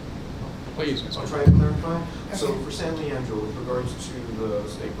 Please, I'll Mr. try to clarify. So Okay. for San Leandro, with regards to the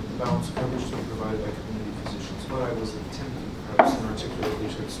statement, the balance of coverage to be provided by community physicians, what I was attempting perhaps inarticulately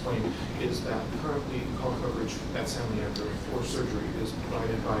to explain is that currently call coverage at San Leandro for surgery is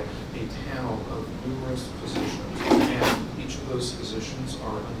provided by a panel of numerous physicians, and each of those physicians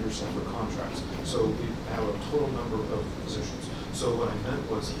are under separate contracts. So we have a total number of physicians. So what I meant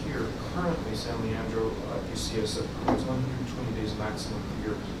was here, currently San Leandro UCSF provides 120 days maximum per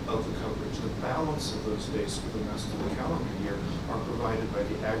year of the coverage. The balance of those days for the rest of the calendar year are provided by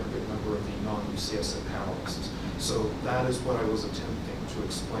the aggregate number of the non-UCSF panelists. So that is what I was attempting to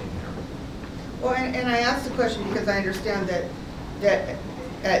explain there. Well, and I asked the question because I understand that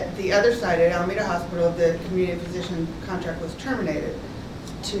at the other side, at Alameda Hospital, the community physician contract was terminated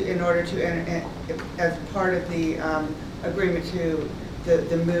in order to enter, as part of the agreement to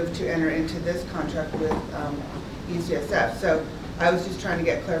the move to enter into this contract with UCSF. So I was just trying to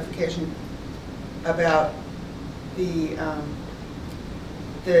get clarification about the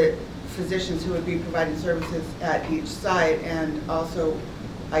physicians who would be providing services at each site, and also,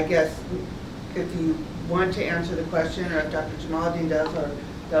 I guess, if you want to answer the question, or if Dr. Jamaluddin does, or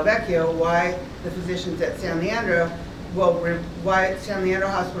Del Vecchio, why the physicians at San Leandro, why San Leandro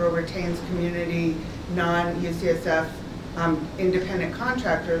Hospital retains community non-UCSF independent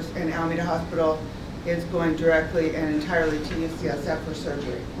contractors, and Alameda Hospital is going directly and entirely to UCSF for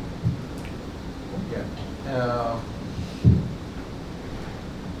surgery. Yeah.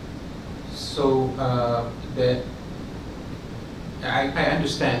 I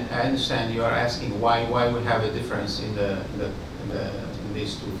understand you are asking why we have a difference in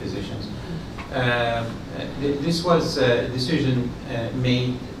these two physicians. This was a decision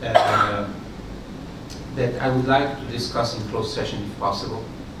made that I would like to discuss in closed session if possible.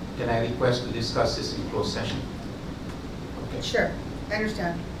 Can I request to discuss this in closed session? Okay. Sure, I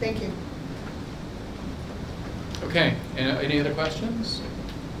understand. Thank you. Okay, any other questions?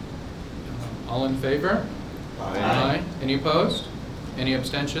 All in favor? Aye. Any opposed? Any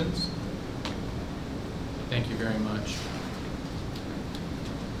abstentions? Thank you very much.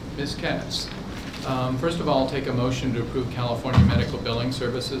 Ms. Katz, first of all, I'll take a motion to approve California Medical Billing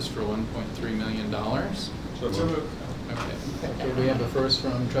Services for $1.3 million. Okay, we have a first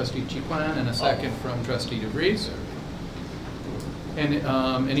from Trustee Chiquan and a second from Trustee DeVries. And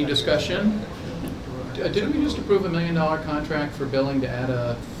any discussion? Didn't we just approve $1 million contract for billing to add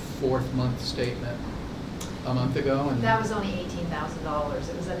a fourth month statement a month ago? And That was only $18,000.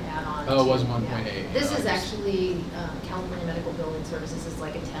 It was an add-on. Oh, it was to- 1.8. yeah. This is Nice. actually, California Medical Billing Services is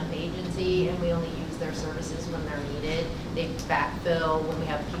like a temp agency, and we only use their services when they're needed. They backfill when we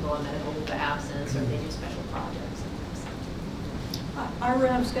have people on medical leave of absence, or they do special projects.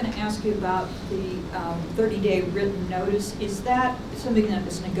 Ira, I was going to ask you about the 30-day written notice. Is that something that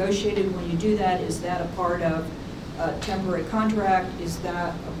is negotiated when you do that? Is that a part of a temporary contract? Is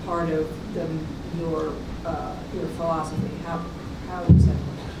that a part of your philosophy? How does that work?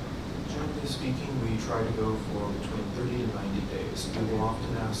 Generally speaking, we try to go for between 30 and 90 days. We will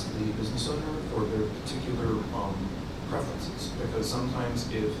often ask the business owner for their particular preferences, because sometimes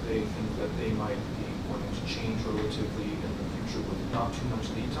if they think that they might be wanting to change relatively in the future with not too much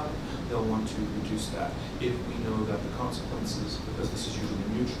lead time, they'll want to reduce that. If we know that the consequences, because this is usually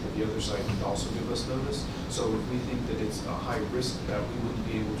mutual, the other side can also give us notice. So if we think that it's a high risk that we wouldn't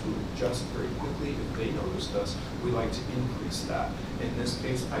be able to adjust very quickly if they noticed us, we like to increase that. In this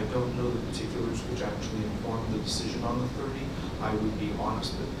case, I don't know the particulars which actually inform the decision on the 30. I would be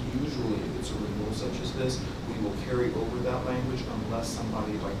honest that usually if it's a renewal such as this, we will carry over that language unless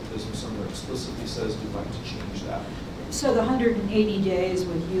somebody like the business owner explicitly says we'd like to change that. So the 180 days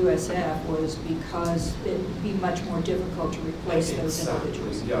with USF was because it'd be much more difficult to replace those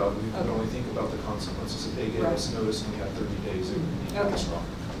individuals? Exactly, yeah, we can only think about the consequences. If they gave us notice and we had 30 days, it would be catastrophic.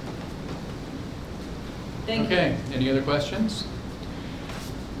 Thank you. Okay, any other questions?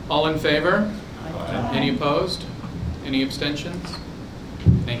 All in favor? Aye. Any opposed? Any abstentions?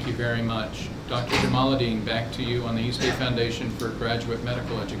 Thank you very much. Dr. Jamaluddin, back to you on the Eastgate Foundation for Graduate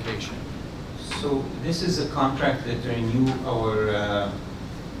Medical Education. So this is a contract that renew our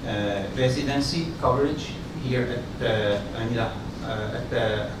residency coverage here at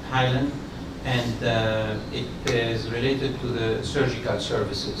the Highland, and it is related to the surgical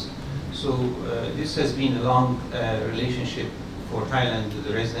services. So this has been a long relationship for Highland with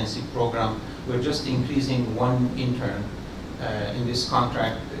the residency program. We're just increasing one intern in this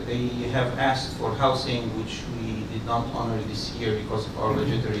contract. They have asked for housing, which we did not honor this year because of our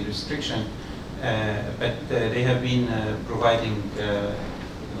budgetary restriction. But they have been providing the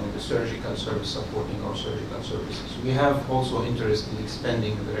surgical service, supporting our surgical services. We have also interest in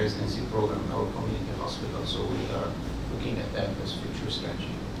expanding the residency program in our community hospital, so we are looking at that as future strategy.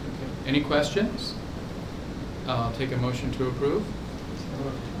 Okay. Any questions? I'll take a motion to approve.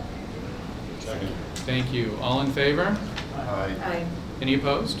 Second. Thank you. All in favor? Aye. Aye. Any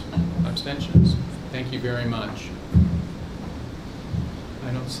opposed? Abstentions? Thank you very much.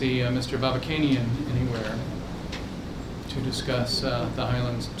 I don't see Mr. Babakanian anywhere to discuss the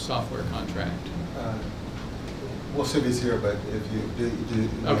Highlands software contract. Well, Sylvia's here, but if you do.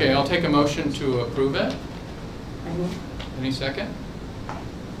 Okay, I'll take a motion to approve it. Any second?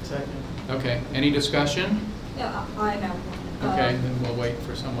 Second. Okay, any discussion? Yeah, I know. Okay, then we'll wait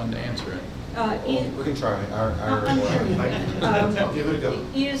for someone to answer it. We can try. Give it a go.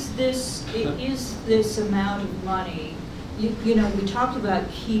 Is this amount of money, you know, we talked about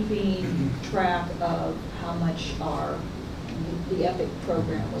keeping track of how much the EPIC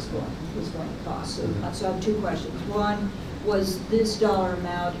program was going to cost. So I have two questions. One, was this dollar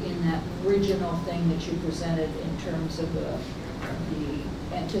amount in that original thing that you presented in terms of the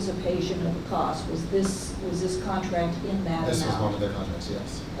anticipation of the cost? Was this contract in that amount? This was one of their contracts,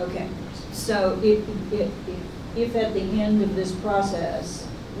 yes. Okay, so if at the end of this process,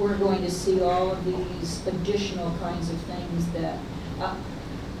 we're going to see all of these additional kinds of things that,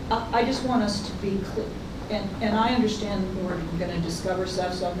 I just want us to be clear, and I understand we're going to discover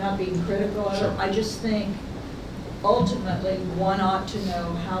stuff, so I'm not being critical of it. I just think ultimately one ought to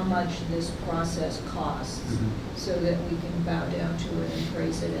know how much this process costs so that we can bow down to it and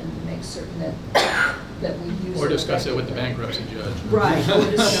praise it and make certain that we use it. Or discuss it with the bankruptcy judge. Right,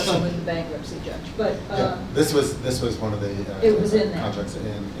 or discuss it with the bankruptcy judge. But Yeah, this was one of the it was in there. contracts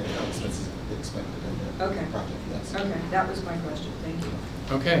and expenses expected in the Okay. project, yes. Okay, that was my question. Thank you.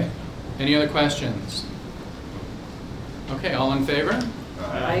 Okay, any other questions? Okay, all in favor?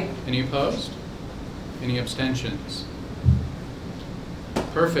 Aye. Any opposed? Any abstentions?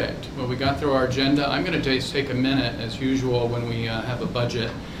 Perfect. Well, we got through our agenda. I'm going to just take a minute, as usual, when we have a budget.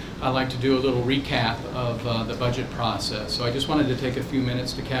 I like to do a little recap of the budget process. So I just wanted to take a few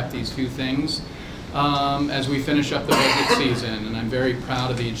minutes to cap these few things as we finish up the budget season. And I'm very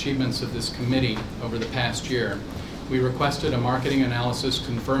proud of the achievements of this committee over the past year. We requested a marketing analysis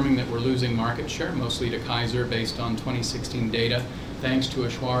confirming that we're losing market share, mostly to Kaiser, based on 2016 data. Thanks to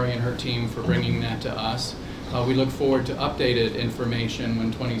Ashwari and her team for bringing that to us. We look forward to updated information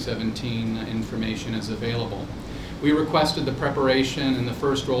when 2017 information is available. We requested the preparation and the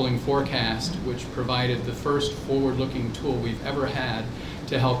first rolling forecast, which provided the first forward-looking tool we've ever had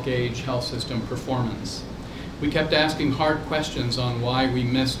to help gauge health system performance. We kept asking hard questions on why we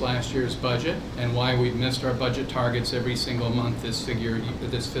missed last year's budget and why we've missed our budget targets every single month this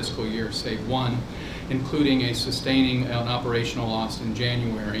fiscal year, save one, including a sustaining an operational loss in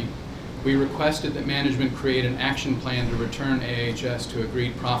January. We requested that management create an action plan to return AHS to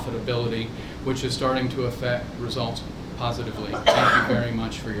agreed profitability, which is starting to affect results positively. Thank you very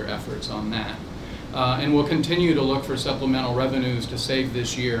much for your efforts on that. And we'll continue to look for supplemental revenues to save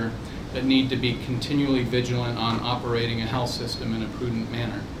this year that need to be continually vigilant on operating a health system in a prudent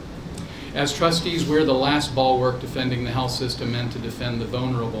manner. As trustees, we're the last bulwark defending the health system meant to defend the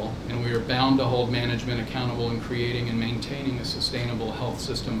vulnerable, and we are bound to hold management accountable in creating and maintaining a sustainable health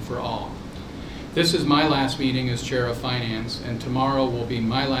system for all. This is my last meeting as Chair of Finance, and tomorrow will be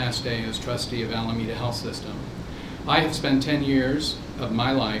my last day as trustee of Alameda Health System. I have spent 10 years of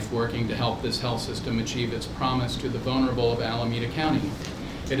my life working to help this health system achieve its promise to the vulnerable of Alameda County.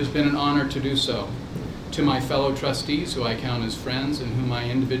 It has been an honor to do so. To my fellow trustees, who I count as friends and whom I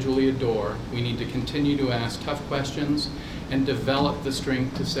individually adore, we need to continue to ask tough questions and develop the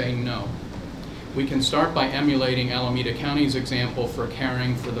strength to say no. We can start by emulating Alameda County's example for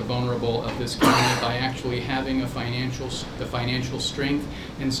caring for the vulnerable of this county by actually having the financial strength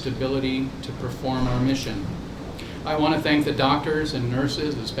and stability to perform our mission. I want to thank the doctors and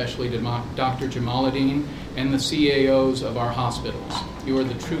nurses, especially Dr. Jamaluddin, and the CAOs of our hospitals. You are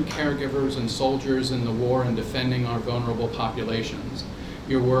the true caregivers and soldiers in the war in defending our vulnerable populations.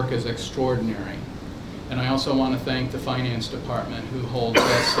 Your work is extraordinary. And I also want to thank the Finance Department, who holds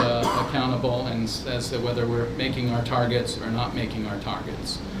us accountable and says that whether we're making our targets or not making our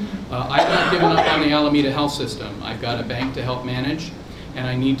targets. I've not given up on the Alameda Health System. I've got a bank to help manage, and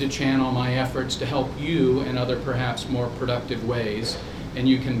I need to channel my efforts to help you in other perhaps more productive ways, and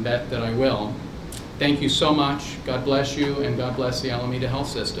you can bet that I will. Thank you so much. God bless you, and God bless the Alameda Health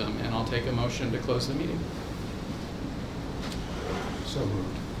System. And I'll take a motion to close the meeting. So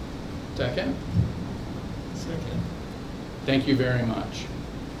moved. Second? Second. Thank you very much.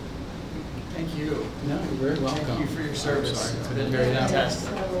 Thank you. No, you're very welcome. Thank you for your service. Sorry, It's I been didn't very hear that.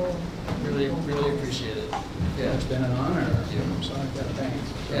 fantastic. Really, really appreciate it. Yeah, it's been an honor. I'm sorry, I've got a bank.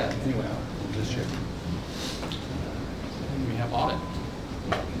 Yeah. Anyway, This year. we have audit.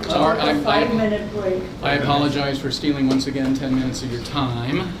 Sorry, Sorry, a 5-minute break. I apologize for stealing once again 10 minutes of your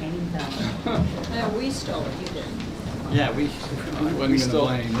time. No, we stole it, you didn't. Yeah, we I wasn't going to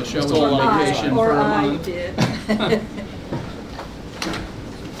blame. The show was stole a lot on of vacation time. for a I month. did.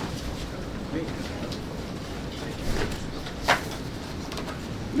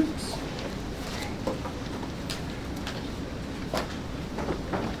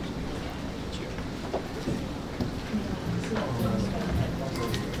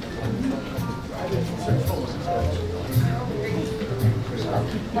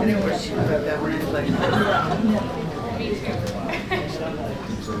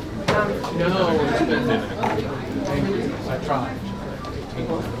 No, it's been, thank you. I tried.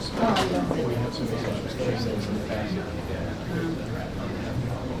 We had some issues cases in the past.